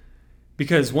learn.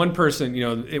 Because one person, you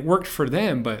know, it worked for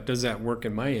them, but does that work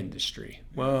in my industry?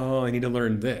 Well, I need to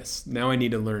learn this. Now I need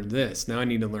to learn this. Now I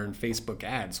need to learn Facebook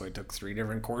ads. So I took 3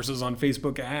 different courses on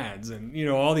Facebook ads and, you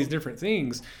know, all these different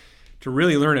things to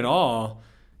really learn it all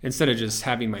instead of just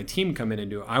having my team come in and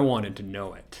do it. I wanted to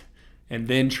know it and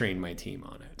then train my team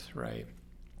on it, right?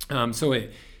 So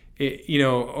it you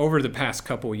know, over the past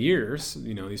couple years,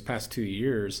 you know, these past 2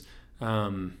 years,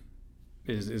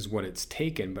 is what it's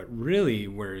taken, but really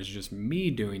where it's just me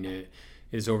doing it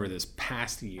is over this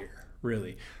past year,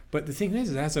 really. But the thing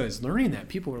is as I was learning that,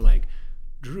 people were like,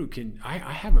 Drew, I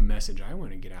have a message I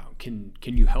want to get out. Can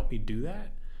you help me do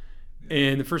that?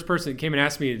 And the first person that came and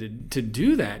asked me to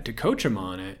do that, to coach them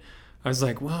on it, I was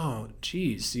like, well,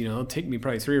 geez, you know, it'll take me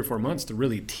probably 3 or 4 months to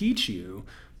really teach you,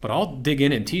 but I'll dig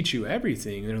in and teach you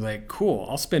everything. And they're like, cool,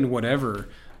 I'll spend whatever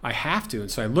I have to. And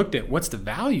so I looked at what's the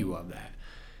value of that.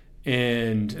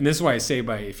 And this is why I say,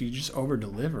 if you just over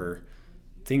deliver,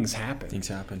 things happen. Things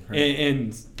happen.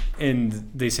 Right. And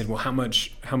they said, well, how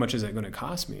much is that going to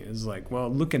cost me? It's like, well,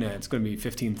 looking at it's going to be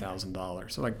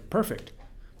 $15,000. So like, perfect.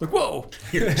 Like, whoa,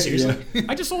 seriously? Yeah.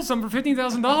 I just sold something for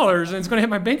 $15,000 and it's going to hit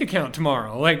my bank account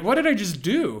tomorrow. Like, what did I just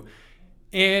do?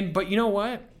 But you know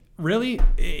what? Really,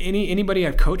 anybody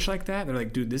I've coached like that, they're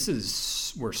like, dude, this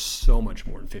is worth so much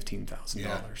more than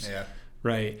 $15,000. Yeah.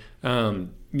 Right.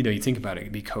 You know, you think about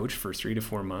it, be coached for 3 to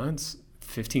 4 months,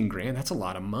 $15,000, that's a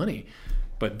lot of money.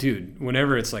 But dude,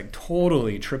 whenever it's like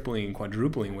totally tripling,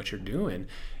 quadrupling what you're doing,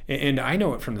 and I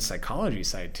know it from the psychology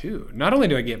side too. Not only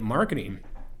do I get marketing,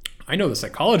 I know the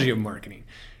psychology of marketing,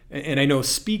 and I know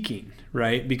speaking,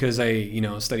 right? Because I, you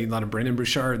know, studied a lot of Brendon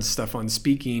Burchard's stuff on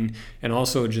speaking, and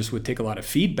also just would take a lot of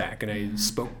feedback, and I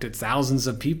spoke to thousands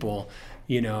of people,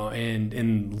 you know,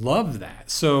 and loved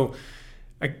that. So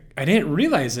I didn't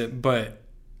realize it, but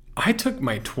I took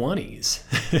my 20s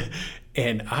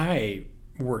and I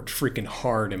worked freaking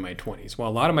hard in my 20s. While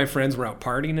a lot of my friends were out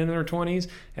partying in their 20s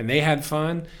and they had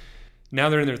fun, now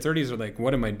they're in their 30s, they're like,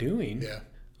 what am I doing? Yeah.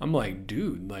 I'm like,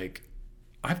 dude, like,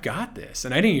 I've got this.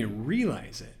 And I didn't even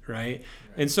realize it, right?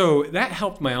 And so that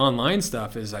helped my online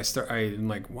stuff as I'm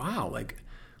like, wow, like,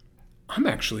 I'm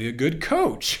actually a good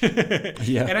coach.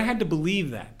 Yeah. And I had to believe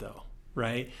that, though,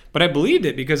 right? But I believed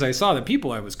it because I saw the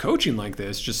people I was coaching like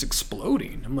this just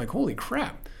exploding. I'm like, holy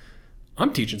crap,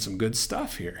 I'm teaching some good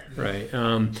stuff here, right?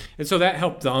 And so that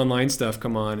helped the online stuff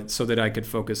come on so that I could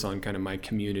focus on kind of my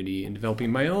community and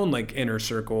developing my own like inner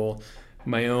circle,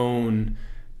 my own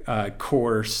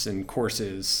course and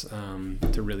courses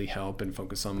to really help and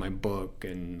focus on my book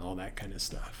and all that kind of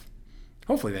stuff.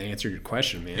 Hopefully that answered your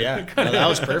question, man. Yeah, no, that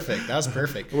was perfect. That was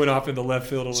perfect. Went off in the left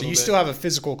field a little bit. So you still have a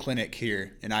physical clinic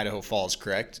here in Idaho Falls,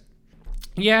 correct?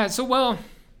 Yeah. So, well,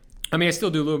 I mean, I still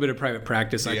do a little bit of private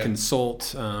practice. I consult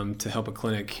to help a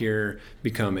clinic here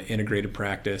become an integrated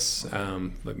practice,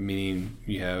 meaning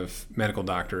you have medical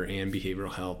doctor and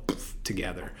behavioral health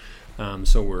together.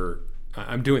 So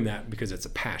I'm doing that because it's a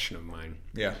passion of mine.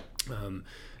 Yeah.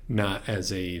 Not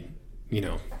as a,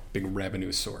 big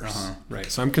revenue source,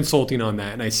 right? So I'm consulting on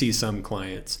that, and I see some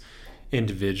clients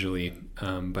individually,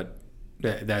 but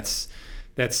that's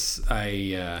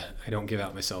I don't give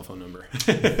out my cell phone number.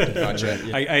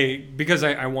 Gotcha. Because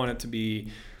I want it to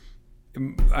be,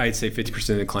 I'd say 50%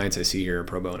 of the clients I see here are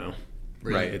pro bono,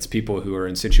 right? It's people who are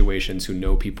in situations, who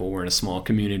know people. We're in a small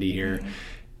community here,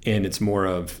 and it's more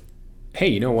of, hey,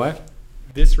 you know what?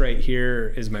 This right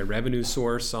here is my revenue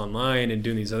source online and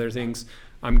doing these other things.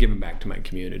 I'm giving back to my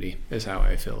community is how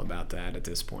I feel about that at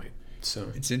this point.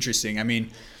 So it's interesting. I mean,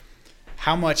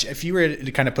 how much, if you were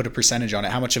to kind of put a percentage on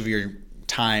it, how much of your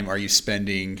time are you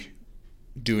spending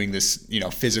doing this,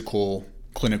 physical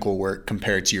clinical work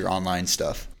compared to your online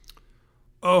stuff?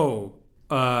 5%.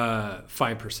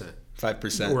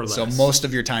 5% or less. So most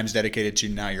of your time is dedicated to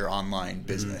now your online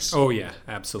business. Oh yeah,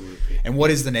 absolutely. And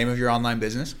what is the name of your online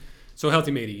business? So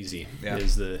Healthy Made Easy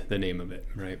is the name of it,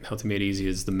 right? Healthy Made Easy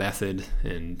is the method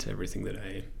and everything that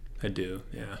I do.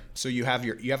 Yeah. So you have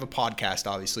a podcast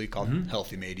obviously called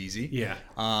Healthy Made Easy. Yeah.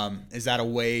 Is that a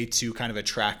way to kind of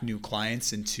attract new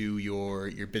clients into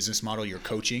your business model, your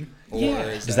coaching? Or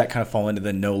does that kind of fall into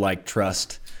the know, like,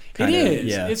 trust? It is.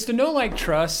 Yeah. It's the know, like,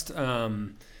 trust.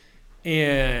 And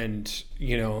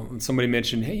somebody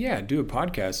mentioned, hey, yeah, do a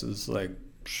podcast. It's like,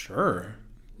 sure.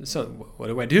 So what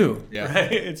do I do? Yeah.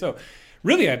 Right. And so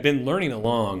really I've been learning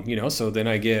along, so then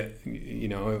I get,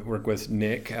 I work with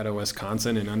Nick out of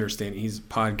Wisconsin and understand he's a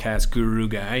podcast guru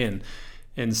guy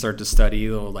and start to study,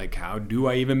 like, how do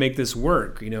I even make this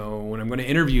work? When I'm going to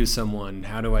interview someone,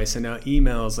 how do I send out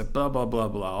emails, like blah, blah, blah,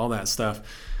 blah, all that stuff.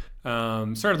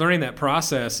 Started learning that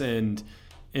process and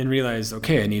realized,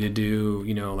 okay, I need to do,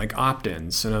 like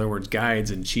opt-ins. In other words,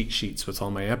 guides and cheat sheets with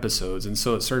all my episodes. And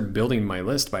so it started building my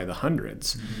list by the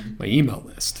hundreds, my email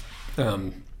list.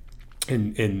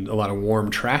 And a lot of warm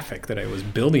traffic that I was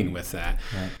building with that.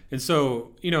 Right. And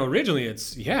so, originally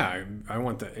it's, I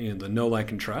want the know,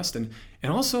 like, and trust. And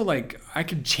also, like, I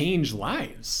could change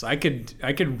lives. I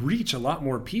could reach a lot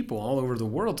more people all over the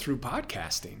world through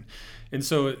podcasting. And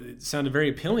so it sounded very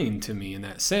appealing to me in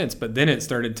that sense. But then it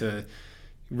started to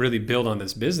really build on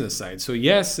this business side. So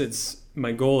yes,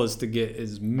 my goal is to get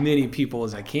as many people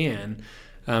as I can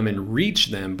and reach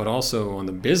them, but also on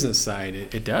the business side,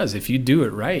 it does. If you do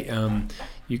it right,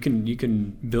 you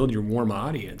can build your warm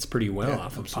audience pretty well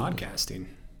off of podcasting,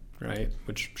 right?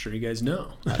 Which I'm sure you guys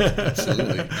know.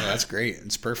 Absolutely. No, that's great.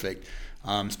 It's perfect.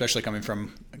 Especially coming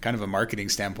from kind of a marketing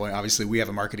standpoint. Obviously, we have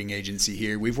a marketing agency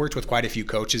here. We've worked with quite a few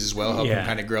coaches as well, helping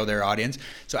kind of grow their audience.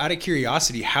 So out of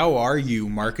curiosity, how are you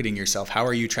marketing yourself? How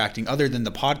are you attracting, other than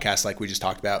the podcast like we just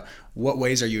talked about, what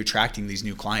ways are you attracting these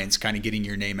new clients, kind of getting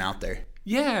your name out there?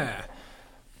 Yeah.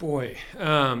 Boy.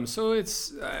 So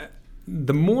it's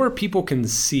the more people can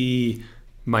see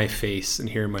my face and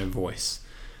hear my voice,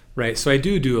 right? So I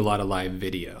do a lot of live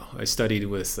video. I studied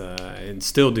with and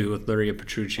still do with Luria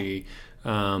Petrucci.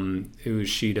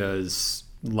 She does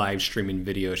live streaming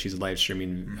video. She's live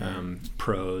streaming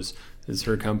pros is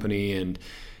her company,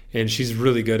 and she's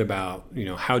really good about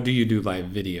how do you do live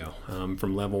video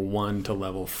from level 1 to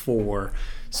level 4.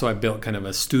 So I built kind of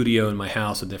a studio in my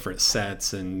house with different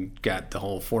sets and got the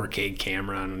whole 4K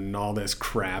camera and all this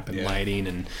crap and lighting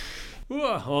and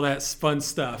all that fun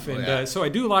stuff. And so I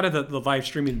do a lot of the live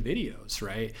streaming videos,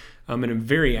 right? And I'm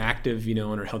very active,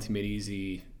 on our Healthy Made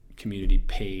Easy community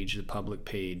page, the public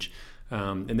page.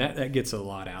 And that gets a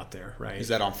lot out there, right? Is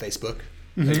that on Facebook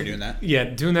that you're doing that? Yeah,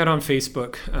 doing that on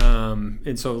Facebook.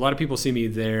 And so a lot of people see me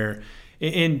there.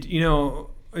 And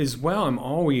as well, I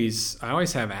always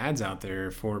have ads out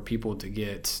there for people to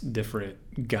get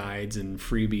different guides and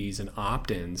freebies and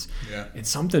opt-ins. Yeah. And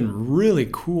something really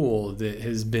cool that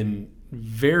has been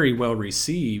very well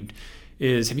received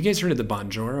is, have you guys heard of the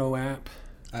Bonjoro app?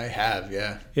 I have,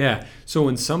 yeah. Yeah. So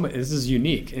when this is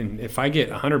unique, and if I get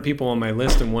 100 people on my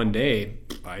list in one day,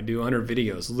 I do 100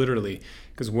 videos, literally.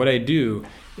 Because what I do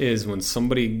is when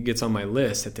somebody gets on my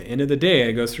list, at the end of the day,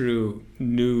 I go through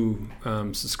new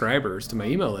subscribers to my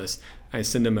email list. I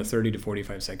send them a 30 to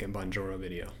 45 second Bonjoro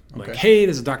video. I'm like, hey,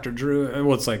 this is Dr. Drew.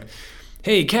 Well, it's like,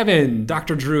 hey, Kevin,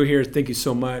 Dr. Drew here. Thank you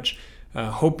so much.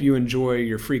 Hope you enjoy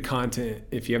your free content.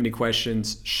 If you have any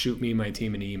questions, shoot me and my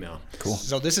team an email. Cool.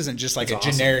 So this isn't just like That's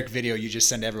a generic video you just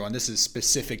send to everyone. This is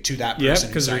specific to that person. Yeah,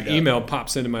 because their email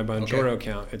pops into my Bonjoro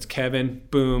account. It's Kevin,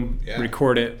 boom,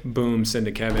 record it, boom, send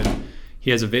to Kevin.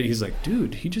 He has a video. He's like,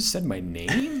 dude, he just said my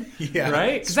name?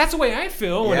 Right? Because that's the way I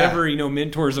feel whenever,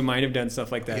 mentors of mine have done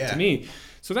stuff like that to me.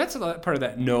 So that's a lot, part of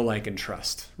that know, like, and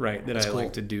trust, right, that I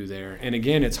like to do there. And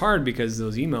again, it's hard because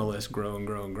those email lists grow and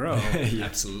grow and grow.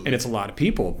 Absolutely. And it's a lot of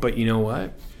people. But you know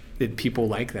what? People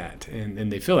like that,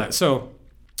 and they feel that. So,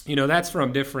 that's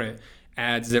from different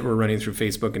ads that we're running through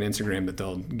Facebook and Instagram that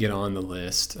they'll get on the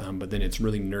list. But then it's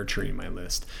really nurturing my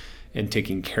list and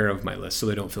taking care of my list so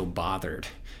they don't feel bothered.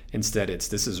 Instead,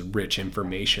 this is rich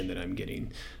information that I'm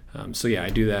getting. I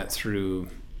do that through,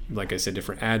 like I said,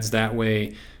 different ads that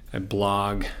way. I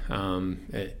blog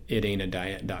at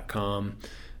itaintadiet.com,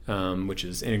 which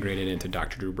is integrated into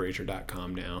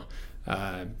drdrewbrazier.com now.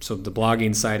 So the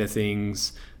blogging side of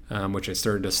things, which I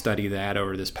started to study that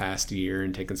over this past year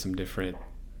and taken some different,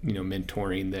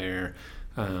 mentoring there,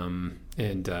 and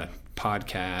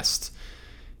podcast.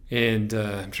 And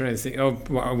I'm trying to think,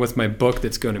 with my book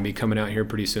that's going to be coming out here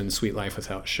pretty soon, Sweet Life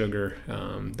Without Sugar,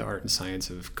 the art and science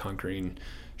of conquering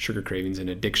sugar cravings and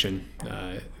addiction,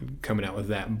 coming out with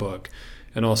that book.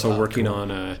 And also working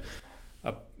on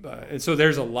so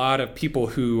there's a lot of people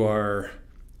who are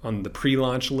on the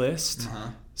pre-launch list.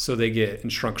 So they get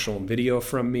instructional video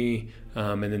from me,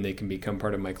 and then they can become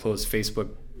part of my closed Facebook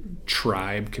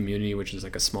tribe community, which is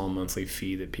like a small monthly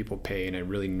fee that people pay. And I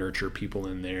really nurture people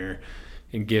in there.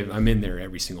 I'm in there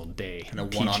every single day. Kind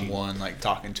of one-on-one, like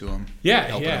talking to them.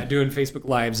 Yeah, doing Facebook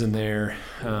Lives in there,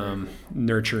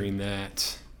 nurturing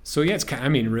that. So it's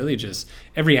really just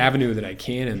every avenue that I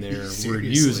can in there we're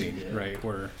using, right?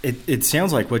 It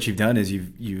sounds like what you've done is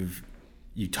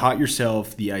you taught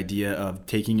yourself the idea of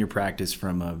taking your practice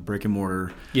from a brick and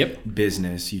mortar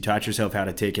business. You taught yourself how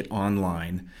to take it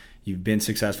online. You've been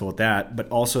successful at that, but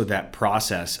also that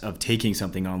process of taking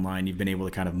something online, you've been able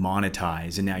to kind of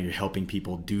monetize, and now you're helping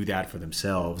people do that for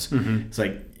themselves. Mm-hmm. It's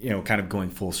like, kind of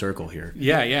going full circle here.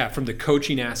 Yeah. From the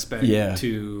coaching aspect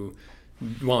to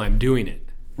while I'm doing it.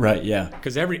 Right, yeah.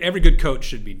 Because every good coach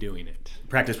should be doing it.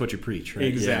 Practice what you preach, right?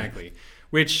 Exactly. Yeah.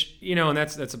 Which, and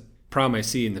that's a problem I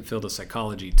see in the field of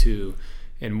psychology too,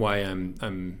 and why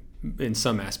I'm in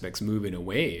some aspects moving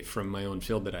away from my own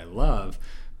field that I love.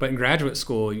 But in graduate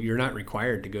school, you're not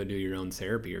required to go do your own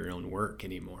therapy or your own work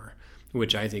anymore,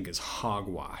 which I think is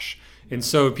hogwash. And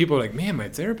so people are like, man, my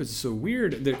therapist is so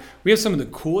weird. We have some of the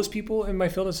coolest people in my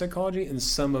field of psychology and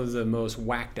some of the most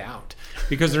whacked out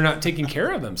because they're not taking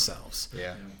care of themselves.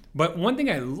 Yeah. But one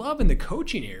thing I love in the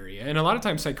coaching area, and a lot of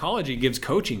times psychology gives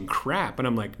coaching crap, and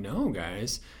I'm like, no,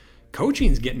 guys,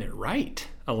 coaching's getting it right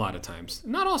a lot of times.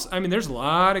 Not all. I mean, there's a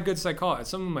lot of good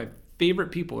psychologists. Some of my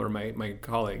favorite people are my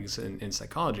colleagues in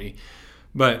psychology,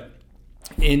 but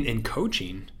in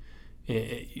coaching,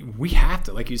 we have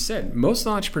to, like you said, most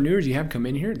entrepreneurs you have come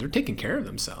in here, they're taking care of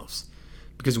themselves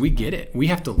because we get it. We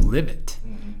have to live it,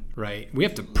 right? We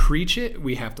have to preach it,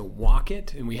 we have to walk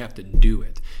it, and we have to do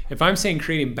it. If I'm saying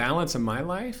creating balance in my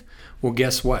life, well,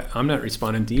 guess what? I'm not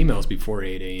responding to emails before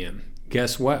 8 a.m.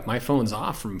 Guess what? My phone's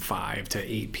off from 5 to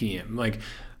 8 p.m. Like,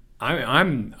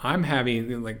 I'm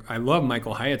having, like, I love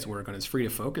Michael Hyatt's work on his free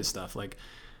to focus stuff. Like,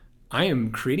 I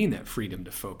am creating that freedom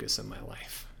to focus in my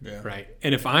life, right?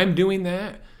 And if I'm doing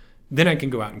that, then I can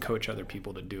go out and coach other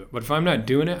people to do it. But if I'm not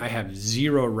doing it, I have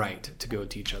zero right to go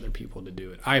teach other people to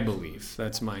do it. I believe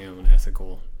that's my own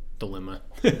ethical dilemma.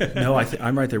 No,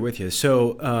 I'm right there with you.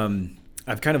 So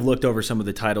I've kind of looked over some of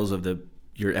the titles of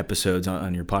your episodes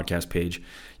on your podcast page.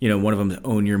 One of them is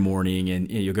Own Your Morning,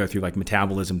 and you'll go through like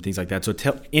metabolism, things like that. So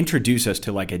introduce us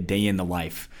to like a day in the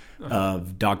life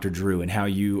of Dr. Drew and how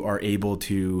you are able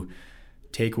to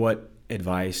take what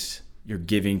advice you're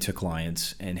giving to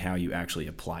clients and how you actually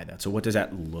apply that. So what does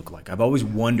that look like? I've always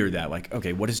wondered that, like,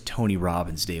 okay, what does Tony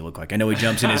Robbins' day look like? I know he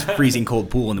jumps in his freezing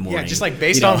cold pool in the morning. Yeah, just like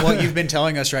based on what you've been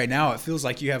telling us right now, it feels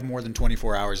like you have more than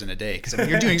 24 hours in a day because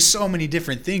you're doing so many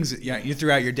different things you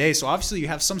throughout your day. So obviously you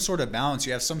have some sort of balance.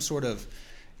 You have some sort of,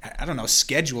 I don't know,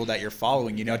 schedule that you're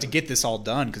following, to get this all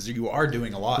done because you are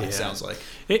doing a lot, it sounds like.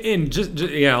 And just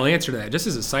I'll answer that. Just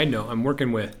as a side note, I'm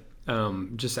working with,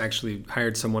 just actually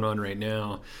hired someone on right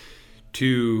now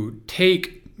to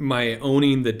take my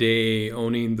owning the day,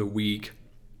 owning the week,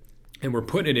 and we're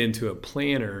putting it into a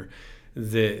planner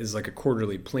that is like a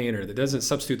quarterly planner that doesn't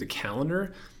substitute the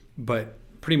calendar, but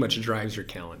pretty much drives your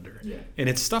calendar. Yeah. And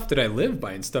it's stuff that I live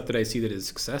by and stuff that I see that is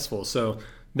successful. So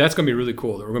that's going to be really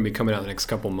cool that we're going to be coming out in the next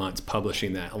couple months,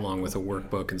 publishing that along with a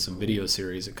workbook and some video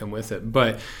series that come with it.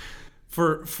 But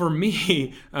for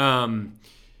me,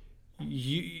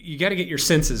 you got to get your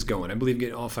senses going. I believe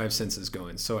get all 5 senses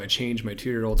going. So I change my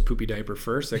 2-year-old's poopy diaper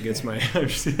first. That gets my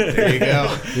there you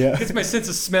go. Yeah. Gets my sense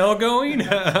of smell going.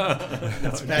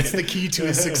 That's the key to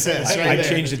his success. I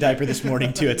changed the diaper this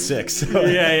morning too at 6.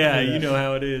 Yeah. You know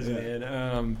how it is,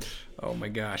 man. Oh my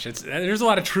gosh, there's a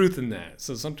lot of truth in that.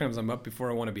 So sometimes I'm up before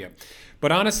I want to be up.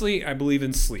 But honestly, I believe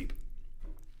in sleep.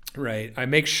 Right. I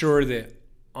make sure that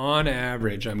on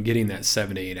average I'm getting that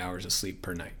 7 to 8 hours of sleep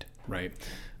per night. Right.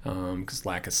 Because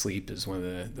lack of sleep is one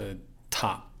of the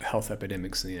top health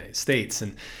epidemics in the United States.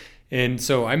 And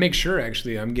so I make sure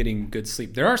actually I'm getting good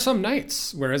sleep. There are some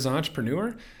nights where as an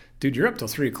entrepreneur, dude, you're up till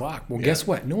 3 o'clock. Well, guess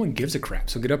what? No one gives a crap.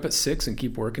 So get up at 6 and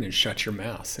keep working and shut your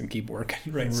mouth and keep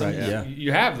working. Right. So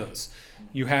you have those.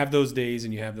 You have those days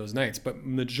and you have those nights. But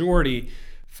majority,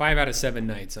 5 out of 7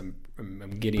 nights, I'm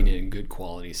getting in good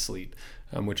quality sleep,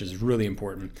 which is really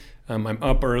important. I'm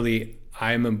up early.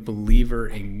 I'm a believer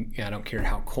in, I don't care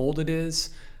how cold it is.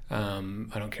 I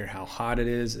don't care how hot it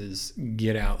is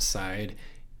get outside.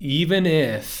 Even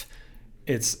if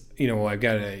it's, I've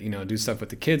got to, do stuff with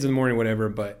the kids in the morning, whatever,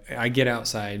 but I get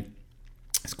outside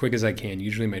as quick as I can.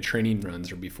 Usually my training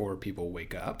runs are before people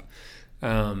wake up.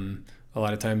 A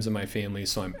lot of times in my family,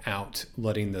 so I'm out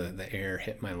letting the air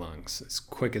hit my lungs as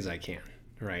quick as I can,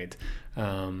 right?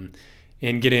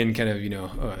 And get in kind of,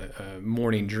 a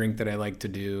morning drink that I like to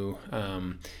do.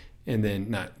 And then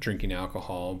not drinking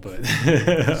alcohol, but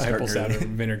apple cider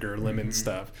vinegar, lemon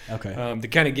stuff. Okay. To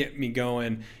kind of get me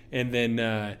going. And then,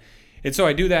 and so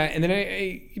I do that. And then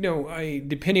I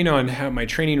depending on how my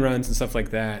training runs and stuff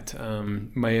like that,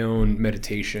 my own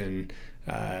meditation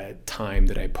time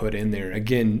that I put in there,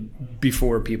 again,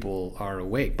 before people are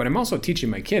awake. But I'm also teaching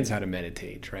my kids how to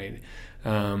meditate, right?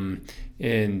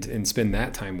 And spend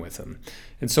that time with them.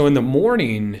 And so in the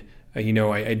morning, I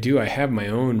have my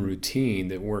own routine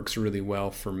that works really well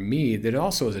for me that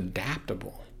also is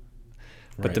adaptable.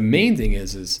 Right. But the main thing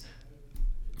is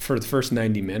for the first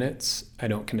 90 minutes, I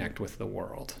don't connect with the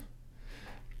world.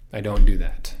 I don't do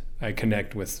that. I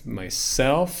connect with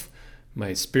myself,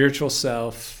 my spiritual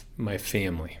self, my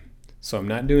family. So I'm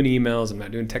not doing emails, I'm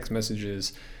not doing text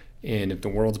messages, and if the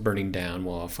world's burning down,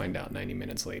 well, I'll find out 90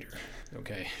 minutes later.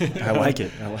 Okay. I like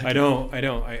it.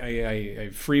 I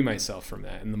free myself from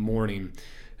that in the morning.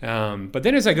 But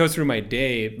then as I go through my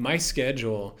day, my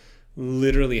schedule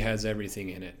literally has everything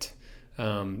in it.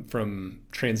 From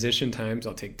transition times,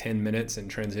 I'll take 10 minutes and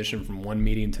transition from one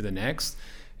meeting to the next.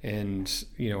 And,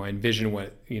 I envision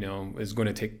what, is going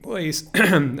to take place.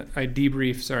 I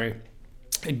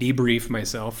debrief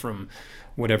myself from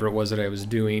whatever it was that I was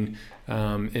doing.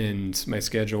 And my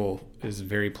schedule is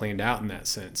very planned out in that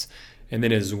sense. And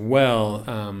then as well,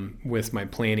 with my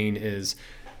planning is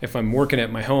if I'm working at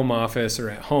my home office or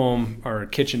at home, our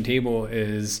kitchen table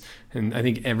is, and I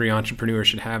think every entrepreneur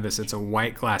should have this, it's a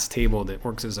white glass table that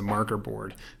works as a marker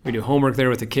board. We do homework there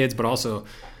with the kids, but also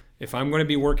if I'm going to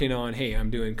be working on, hey, I'm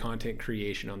doing content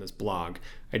creation on this blog,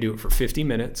 I do it for 50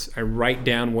 minutes. I write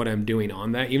down what I'm doing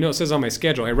on that. Even though it says on my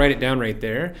schedule, I write it down right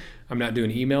there. I'm not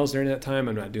doing emails during that time.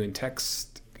 I'm not doing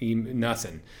text,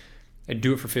 nothing. I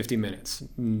do it for 50 minutes,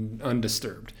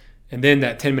 undisturbed. And then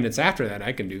that 10 minutes after that,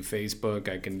 I can do Facebook,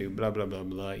 I can do blah, blah, blah,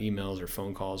 blah, emails or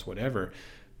phone calls, whatever.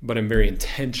 But I'm very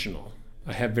intentional.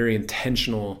 I have very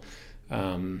intentional,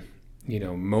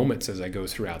 moments as I go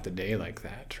throughout the day like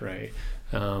that, right?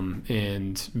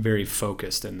 And very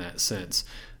focused in that sense.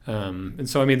 And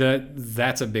so,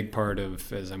 that's a big part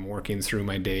of as I'm working through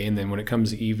my day. And then when it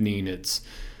comes to evening, it's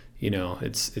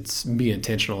be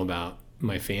intentional about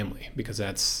my family, because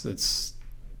that's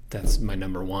my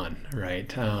number one,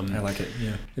 right? I like it.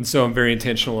 Yeah. And so I'm very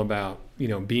intentional about,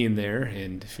 being there,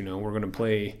 and if, we're going to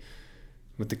play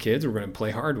with the kids, we're going to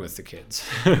play hard with the kids,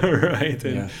 right?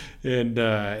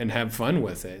 And have fun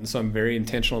with it. And so I'm very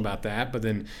intentional about that. But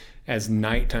then as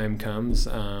nighttime comes,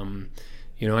 I'm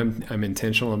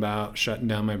intentional about shutting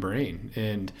down my brain.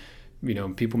 And,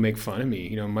 people make fun of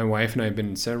me. My wife and I have been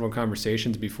in several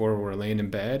conversations before where we're laying in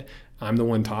bed. I'm the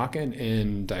one talking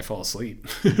and I fall asleep,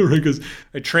 right? Because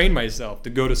I train myself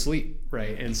to go to sleep,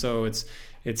 right? And so it's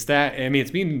that. It's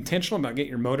being intentional about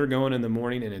getting your motor going in the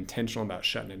morning and intentional about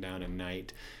shutting it down at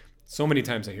night. So many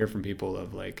times I hear from people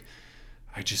of like,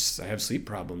 I have sleep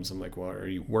problems. I'm like, well, are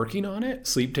you working on it?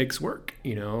 Sleep takes work,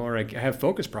 or I have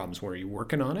focus problems. Where are you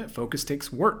working on it? Focus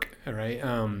takes work, right?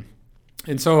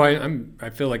 And so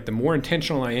I feel like the more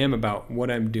intentional I am about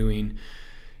what I'm doing,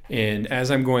 and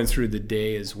as I'm going through the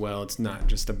day as well, it's not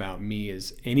just about me.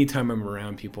 Is anytime I'm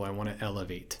around people, I want to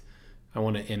elevate. I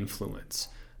want to influence.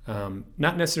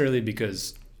 Not necessarily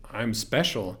because I'm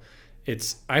special.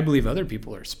 I believe other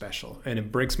people are special. And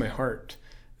it breaks my heart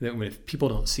that if people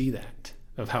don't see that,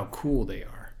 of how cool they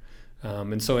are.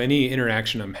 And so any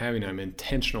interaction I'm having, I'm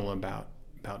intentional about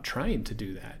trying to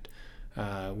do that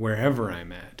wherever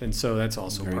I'm at. And so that's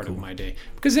also part of my day.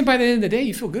 Because then by the end of the day,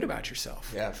 you feel good about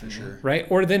yourself. Yeah, for sure. Right?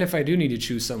 Or then if I do need to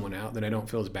choose someone out, then I don't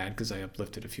feel as bad because I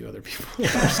uplifted a few other people.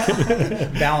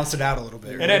 Balance it out a little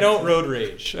bit. Right? And I don't road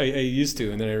rage. I used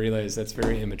to, and then I realized that's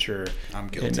very immature. I'm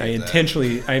guilty and of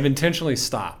I've intentionally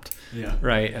stopped. Yeah.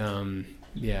 Right? I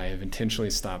have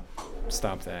intentionally stopped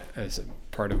that as a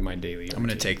part of my daily routine. I'm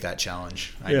going to take that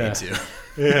challenge. I need to.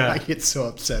 Yeah. I get so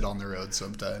upset on the road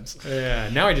sometimes. Yeah.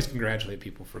 Now I just congratulate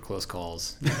people for close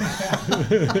calls.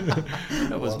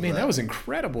 That was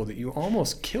incredible that you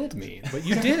almost killed me, but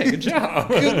you did it. Good job.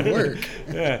 Good work.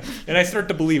 Yeah. And I start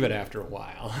to believe it after a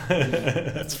while.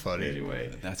 That's funny.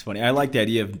 Anyway. That's funny. I like the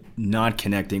idea of not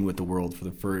connecting with the world for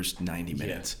the first 90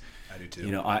 minutes. I do too.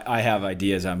 You know, I have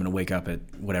ideas. I'm going to wake up at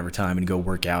whatever time and go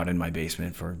work out in my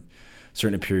basement for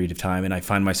certain period of time, and I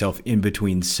find myself in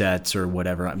between sets or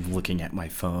whatever, I'm looking at my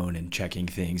phone and checking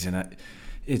things, and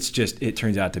it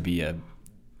turns out to be a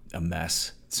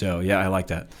mess. So yeah, I like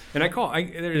that. And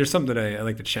there's something that I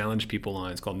like to challenge people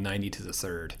on. It's called 90 to the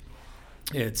third.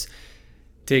 It's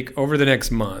take over the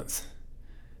next month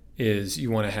is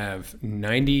you want to have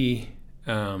 90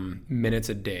 minutes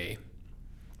a day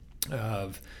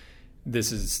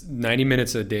this is 90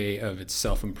 minutes a day of its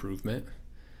self-improvement,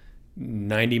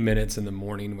 90 minutes in the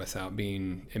morning without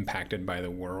being impacted by the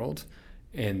world,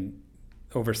 and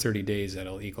over 30 days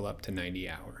that'll equal up to 90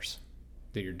 hours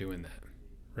that you're doing that,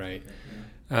 right?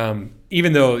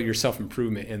 Even though your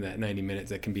self-improvement in that 90 minutes,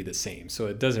 that can be the same. So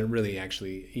it doesn't really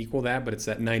actually equal that, but it's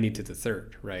that 90 to the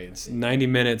third, right? It's 90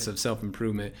 minutes of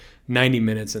self-improvement, 90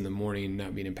 minutes in the morning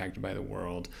not being impacted by the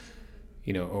world,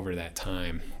 over that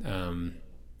time.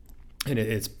 And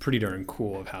it's pretty darn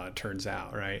cool of how it turns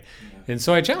out, right? Yeah. And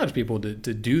so I challenge people to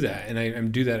do that, and I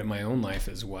do that in my own life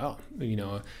as well.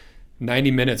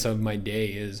 90 minutes of my day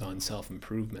is on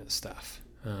self-improvement stuff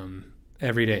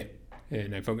every day.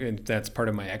 And and that's part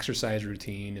of my exercise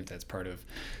routine. If that's part of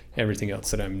everything else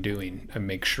that I'm doing, I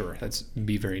make sure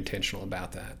be very intentional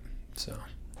about that. So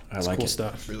I like cool it.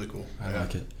 Stuff. Really cool. I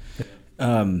like it.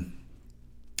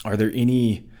 Are there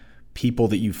any people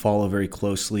that you follow very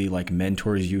closely, like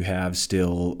mentors you have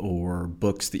still, or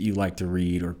books that you like to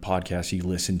read, or podcasts you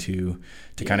listen to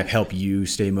kind of help you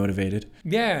stay motivated?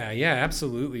 Yeah,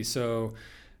 absolutely. So,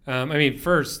 the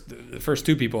first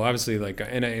two people, obviously,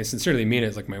 and I sincerely mean it,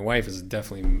 it's like my wife is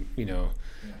definitely,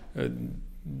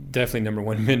 definitely number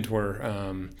one mentor.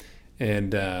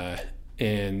 And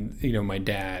my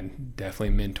dad, definitely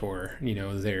mentor,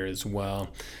 there as well.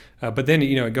 But then,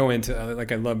 I go into,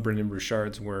 I love Brendon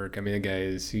Burchard's work. I mean, the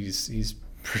guy he's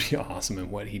pretty awesome at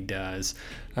what he does.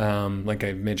 Like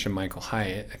I've mentioned Michael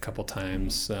Hyatt a couple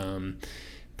times,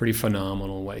 pretty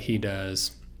phenomenal what he does.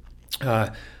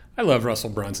 I love Russell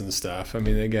Brunson's stuff. I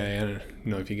mean, that guy, I don't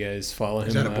know if you guys follow him.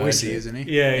 He's out of Boise, isn't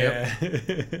he? Yeah.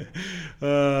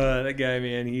 That guy,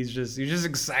 man, he's just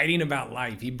exciting about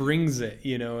life. He brings it,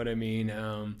 you know what I mean?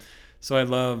 So I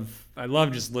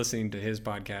love just listening to his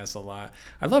podcast a lot.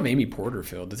 I love Amy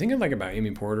Porterfield. The thing I like about Amy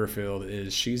Porterfield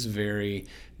is she's very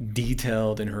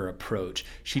detailed in her approach.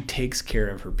 She takes care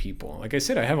of her people. Like I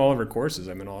said, I have all of her courses.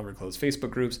 I'm in all of her closed Facebook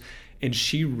groups, and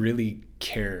she really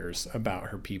cares about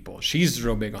her people. She's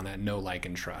real big on that know, like,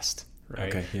 and trust, right?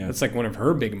 Okay, yeah. That's like one of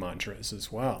her big mantras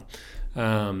as well.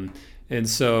 And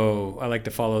so I like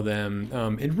to follow them.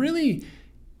 And really,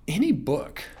 any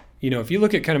book, if you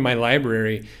look at kind of my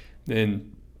library,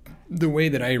 and the way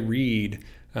that I read,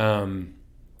 I'm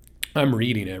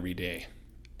reading every day.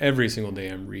 Every single day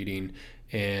I'm reading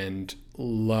and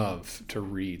love to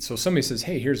read. So if somebody says,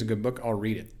 hey, here's a good book, I'll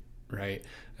read it, right?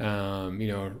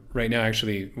 Right now,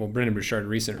 actually, Brendon Burchard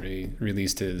recently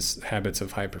released his Habits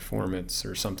of High Performance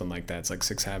or something like that. It's like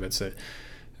 6 habits that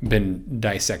I've been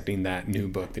dissecting that new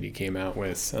book that he came out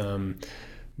with.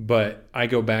 But I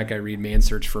go back, I read Man's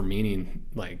Search for Meaning,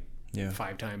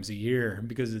 5 times a year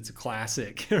because it's a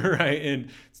classic, right? And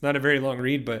it's not a very long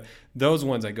read, but those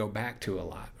ones I go back to a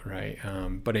lot, right?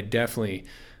 But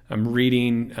I'm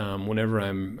reading whenever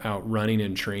I'm out running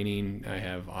and training. I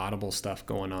have Audible stuff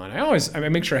going on. I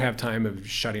make sure I have time of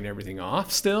shutting everything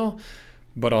off still,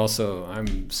 but also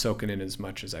I'm soaking in as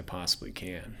much as I possibly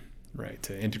can, right?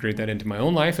 To integrate that into my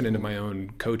own life and into my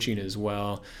own coaching as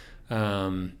well.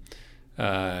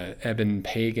 Eben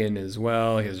Pagan as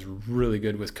well. He is really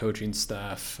good with coaching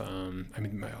stuff.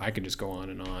 I could just go on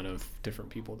and on of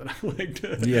different people that I like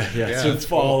to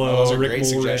follow. Those are Rick great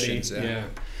Mulready. suggestions.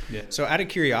 Yeah. So out of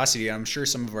curiosity, I'm sure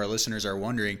some of our listeners are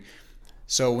wondering,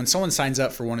 so when someone signs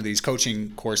up for one of these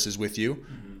coaching courses with you,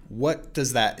 What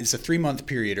does that, it's a 3-month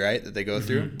period, right, that they go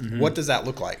through? Mm-hmm. What does that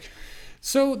look like?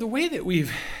 So the way that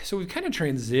we've kind of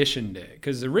transitioned it,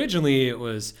 because originally it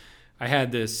was, I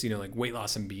had this, like weight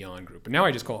loss and beyond group, but now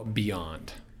I just call it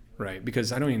beyond, right?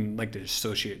 Because I don't even like to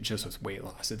associate it just with weight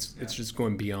loss. It's just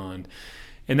going beyond.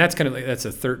 And that's kind of like, that's a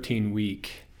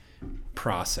 13-week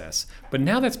process. But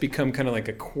now that's become kind of like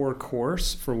a core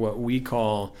course for what we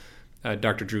call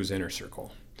Dr. Drew's Inner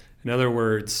Circle. In other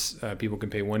words, people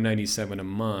can pay $197 a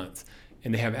month,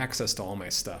 and they have access to all my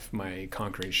stuff, my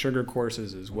Conquering Sugar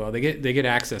courses as well. They get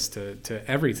access to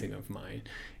everything of mine,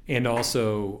 and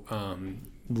also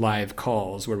live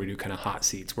calls where we do kind of hot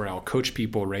seats, where I'll coach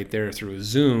people right there through a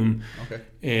Zoom,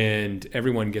 and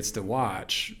everyone gets to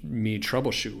watch me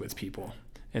troubleshoot with people,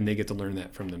 and they get to learn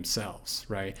that from themselves,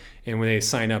 right? And when they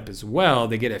sign up as well,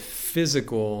 they get a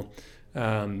physical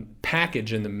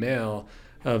package in the mail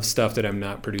of stuff that I'm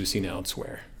not producing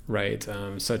elsewhere, right?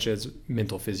 Such as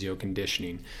mental physio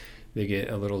conditioning. They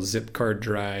get a little zip card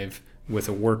drive with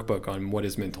a workbook on what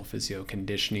is mental physio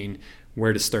conditioning,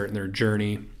 where to start in their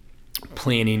journey,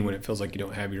 planning when it feels like you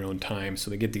don't have your own time. So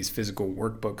they get these physical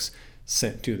workbooks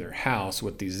sent to their house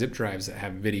with these zip drives that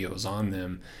have videos on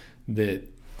them that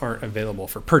aren't available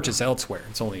for purchase elsewhere.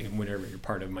 It's only whenever you're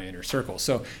part of my inner circle.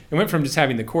 So it went from just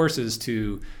having the courses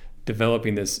to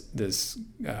developing this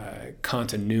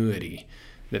continuity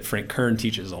that Frank Kern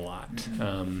teaches a lot,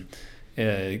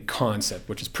 a concept,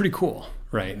 which is pretty cool,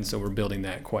 right? And so we're building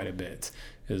that quite a bit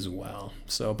as well.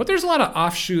 So, but there's a lot of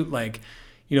offshoot, like,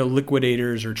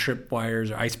 liquidators or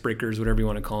tripwires or icebreakers, whatever you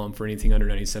want to call them, for anything under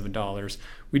 $97.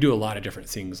 We do a lot of different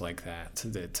things like that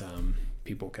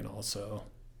people can also,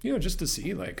 just to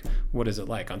see, like, what is it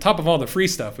like? On top of all the free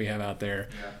stuff we have out there,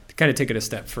 to kind of take it a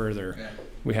step further,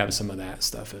 we have some of that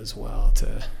stuff as well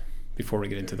before we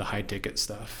get into the high ticket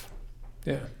stuff.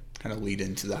 Yeah. Kind of lead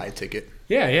into the high ticket.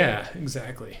 Yeah,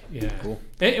 exactly. Yeah. Cool.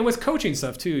 And with coaching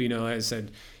stuff too, like I said,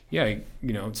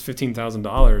 it's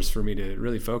 $15,000 for me to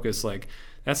really focus. Like,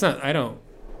 that's not,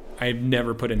 I've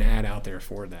never put an ad out there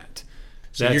for that.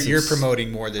 So you're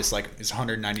promoting more this, like, it's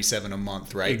 $197 a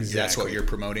month, right? Exactly. That's what you're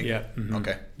promoting? Yeah. Mm-hmm.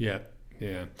 Okay. Yeah.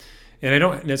 And I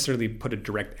don't necessarily put a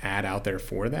direct ad out there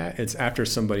for that. It's after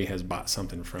somebody has bought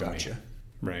something from me.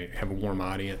 Right. Have a warm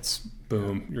audience.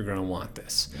 Boom. You're going to want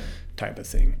this type of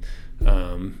thing.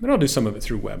 And I'll do some of it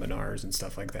through webinars and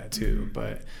stuff like that too.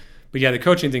 But yeah, the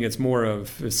coaching thing, it's more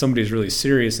of if somebody's really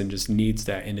serious and just needs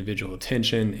that individual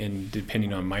attention, and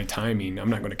depending on my timing, I'm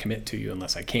not going to commit to you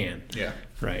unless I can. Yeah.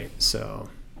 Right. So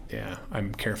yeah,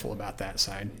 I'm careful about that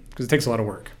side because it takes a lot of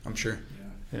work. I'm sure.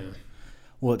 Yeah.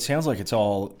 Well, it sounds like it's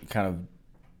all kind of,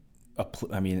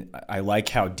 I like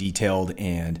how detailed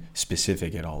and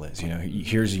specific it all is.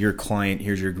 Here's your client,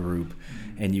 here's your group,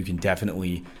 and you can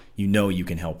definitely, you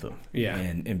can help them. Yeah.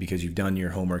 And because you've done your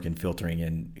homework and filtering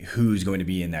and who's going to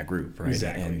be in that group, right?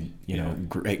 Exactly. And,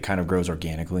 it kind of grows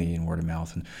organically in word of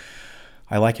mouth. And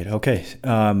I like it. Okay.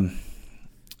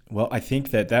 Well, I think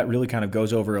that really kind of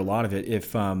goes over a lot of it.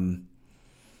 If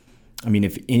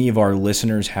any of our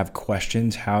listeners have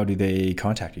questions, how do they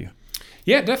contact you?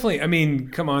 Yeah, definitely.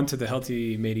 Come on to the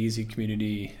Healthy Made Easy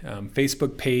community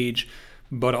Facebook page,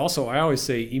 but also I always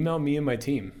say email me and my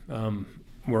team.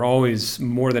 We're always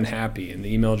more than happy, and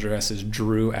the email address is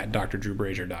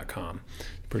drew@drdrewbrazier.com.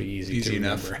 Pretty easy to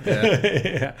remember. Enough.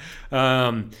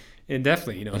 Yeah. And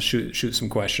definitely, shoot some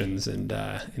questions and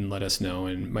let us know,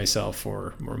 and myself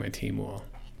or my team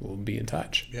will be in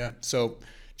touch. Yeah. So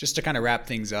just to kind of wrap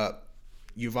things up,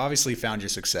 you've obviously found your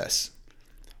success.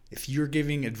 If you're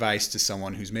giving advice to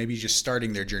someone who's maybe just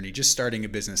starting their journey, just starting a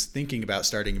business, thinking about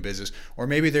starting a business, or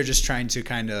maybe they're just trying to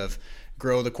kind of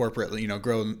grow in the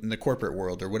corporate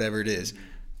world or whatever it is,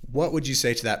 what would you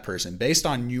say to that person? Based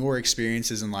on your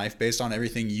experiences in life, based on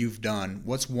everything you've done,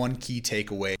 what's one key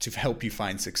takeaway to help you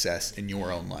find success in your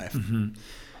own life? Mm-hmm.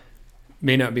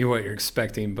 May not be what you're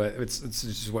expecting, but it's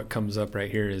just what comes up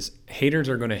right here is haters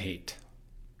are going to hate,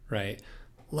 right?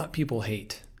 Let people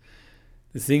hate.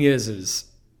 The thing is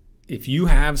if you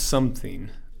have something,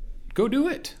 go do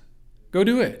it. Go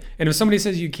do it. And if somebody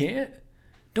says you can't,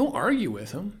 don't argue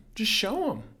with them. Just show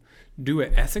them. Do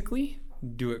it ethically.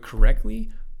 Do it correctly.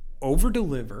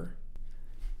 Over-deliver.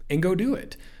 And go do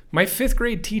it. My 5th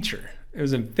grade teacher, it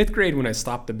was in 5th grade when I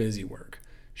stopped the busy work.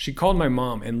 She called my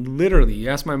mom, and literally, you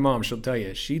ask my mom, she'll tell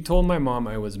you, she told my mom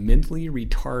I was mentally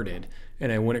retarded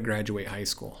and I wouldn't graduate high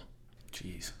school.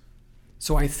 Jeez.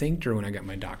 So I thanked her when I got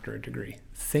my doctorate degree.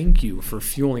 Thank you for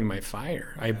fueling my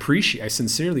fire. I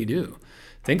sincerely do.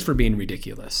 Thanks for being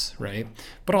ridiculous, right?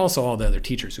 But also all the other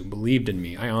teachers who believed in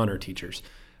me. I honor teachers.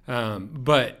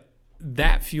 But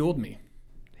that fueled me.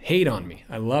 Hate on me.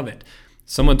 I love it.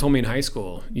 Someone told me in high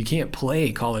school, you can't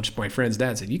play college. My friend's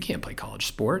dad said, you can't play college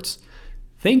sports.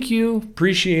 Thank you.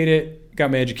 Appreciate it.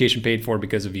 Got my education paid for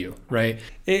because of you. Right.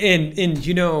 And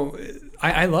you know,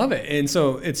 I love it. And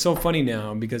so it's so funny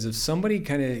now because if somebody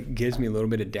kind of gives me a little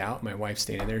bit of doubt, my wife's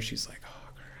standing there, she's like,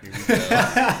 oh, here we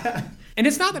go. And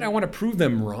it's not that I want to prove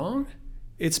them wrong.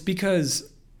 It's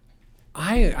because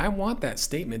I want that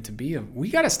statement to be we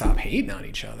got to stop hating on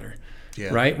each other.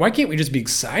 Yeah. Right? Why can't we just be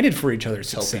excited for each other's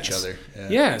success? Help each other.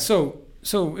 Yeah. So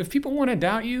if people want to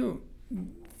doubt you,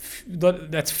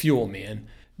 that's fuel, man.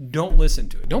 Don't listen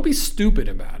to it. Don't be stupid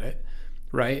about it.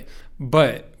 Right?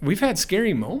 But we've had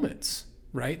scary moments,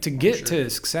 right? To get to a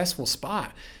successful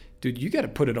spot, dude, you got to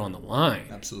put it on the line.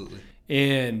 Absolutely.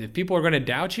 And if people are going to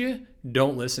doubt you,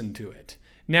 don't listen to it.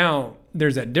 Now,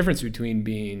 there's that difference between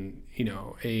being, you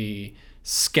know, a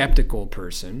skeptical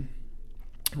person,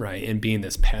 right, and being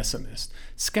this pessimist.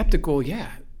 Skeptical,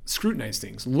 yeah, scrutinize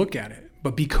things, look at it,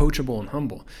 but be coachable and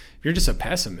humble. If you're just a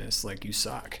pessimist, like, you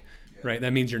suck, right?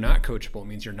 That means you're not coachable. It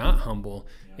means you're not humble,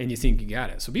 and you think you got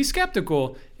it. So be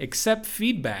skeptical, accept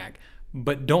feedback,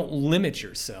 but don't limit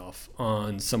yourself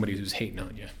on somebody who's hating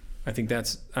on you. I think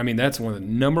that's one of the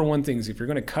number one things. If you're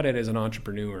going to cut it as an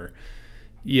entrepreneur,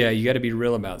 yeah, you got to be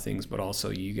real about things, but also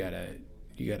you got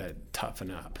to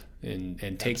toughen up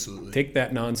and take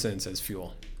that nonsense as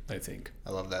fuel, I think.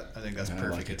 I love that. I think that's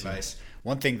perfect advice.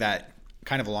 One thing that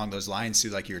kind of along those lines too,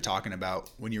 like you were talking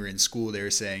about when you were in school, they were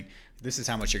saying, this is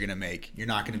how much you're going to make. You're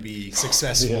not going to be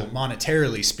successful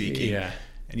monetarily speaking. Yeah.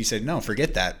 And you said, no,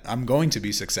 forget that. I'm going to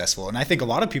be successful. And I think a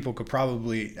lot of people could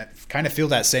probably kind of feel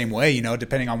that same way, you know,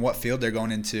 depending on what field they're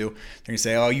going into. They're going to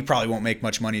say, oh, you probably won't make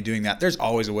much money doing that. There's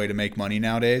always a way to make money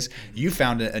nowadays. You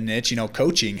found a niche, you know,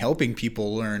 coaching, helping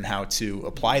people learn how to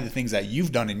apply the things that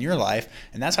you've done in your life.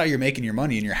 And that's how you're making your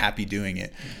money and you're happy doing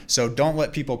it. So don't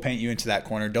let people paint you into that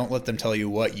corner. Don't let them tell you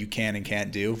what you can and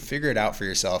can't do. Figure it out for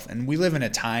yourself. And we live in a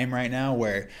time right now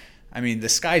where, I mean, the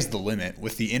sky's the limit.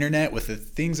 With the internet, with the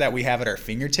things that we have at our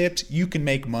fingertips, you can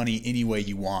make money any way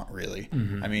you want, really.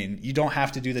 Mm-hmm. I mean, you don't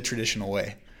have to do the traditional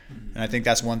way. Mm-hmm. And I think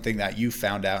that's one thing that you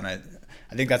found out, and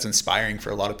I think that's inspiring for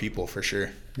a lot of people, for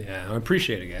sure. Yeah, I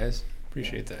appreciate it, guys.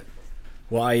 Appreciate that.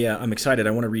 Well, I'm excited.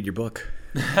 I want to read your book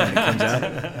when it comes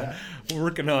out. We're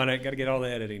working on it. Got to get all the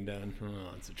editing done.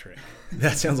 Oh, it's a trick.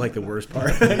 That sounds like the worst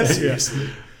part.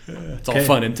 Seriously. It's all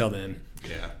fun until then.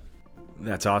 Yeah.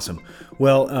 That's awesome.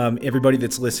 Well, everybody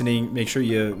that's listening, make sure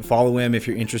you follow him. If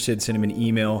you're interested, send him an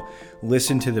email.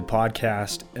 Listen to the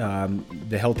podcast,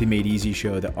 The Healthy Made Easy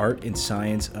Show, the art and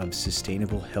science of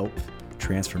sustainable health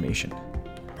transformation.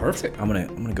 Perfect. I'm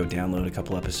gonna go download a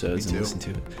couple episodes and listen to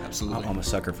it. Absolutely. I'm a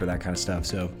sucker for that kind of stuff.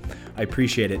 So I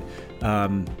appreciate it.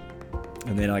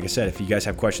 And then, like I said, if you guys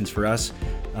have questions for us,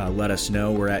 let us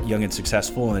know. We're at Young and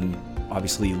Successful, and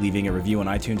obviously leaving a review on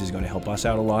iTunes is going to help us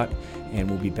out a lot. And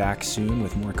we'll be back soon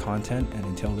with more content. And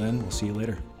until then, we'll see you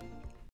later.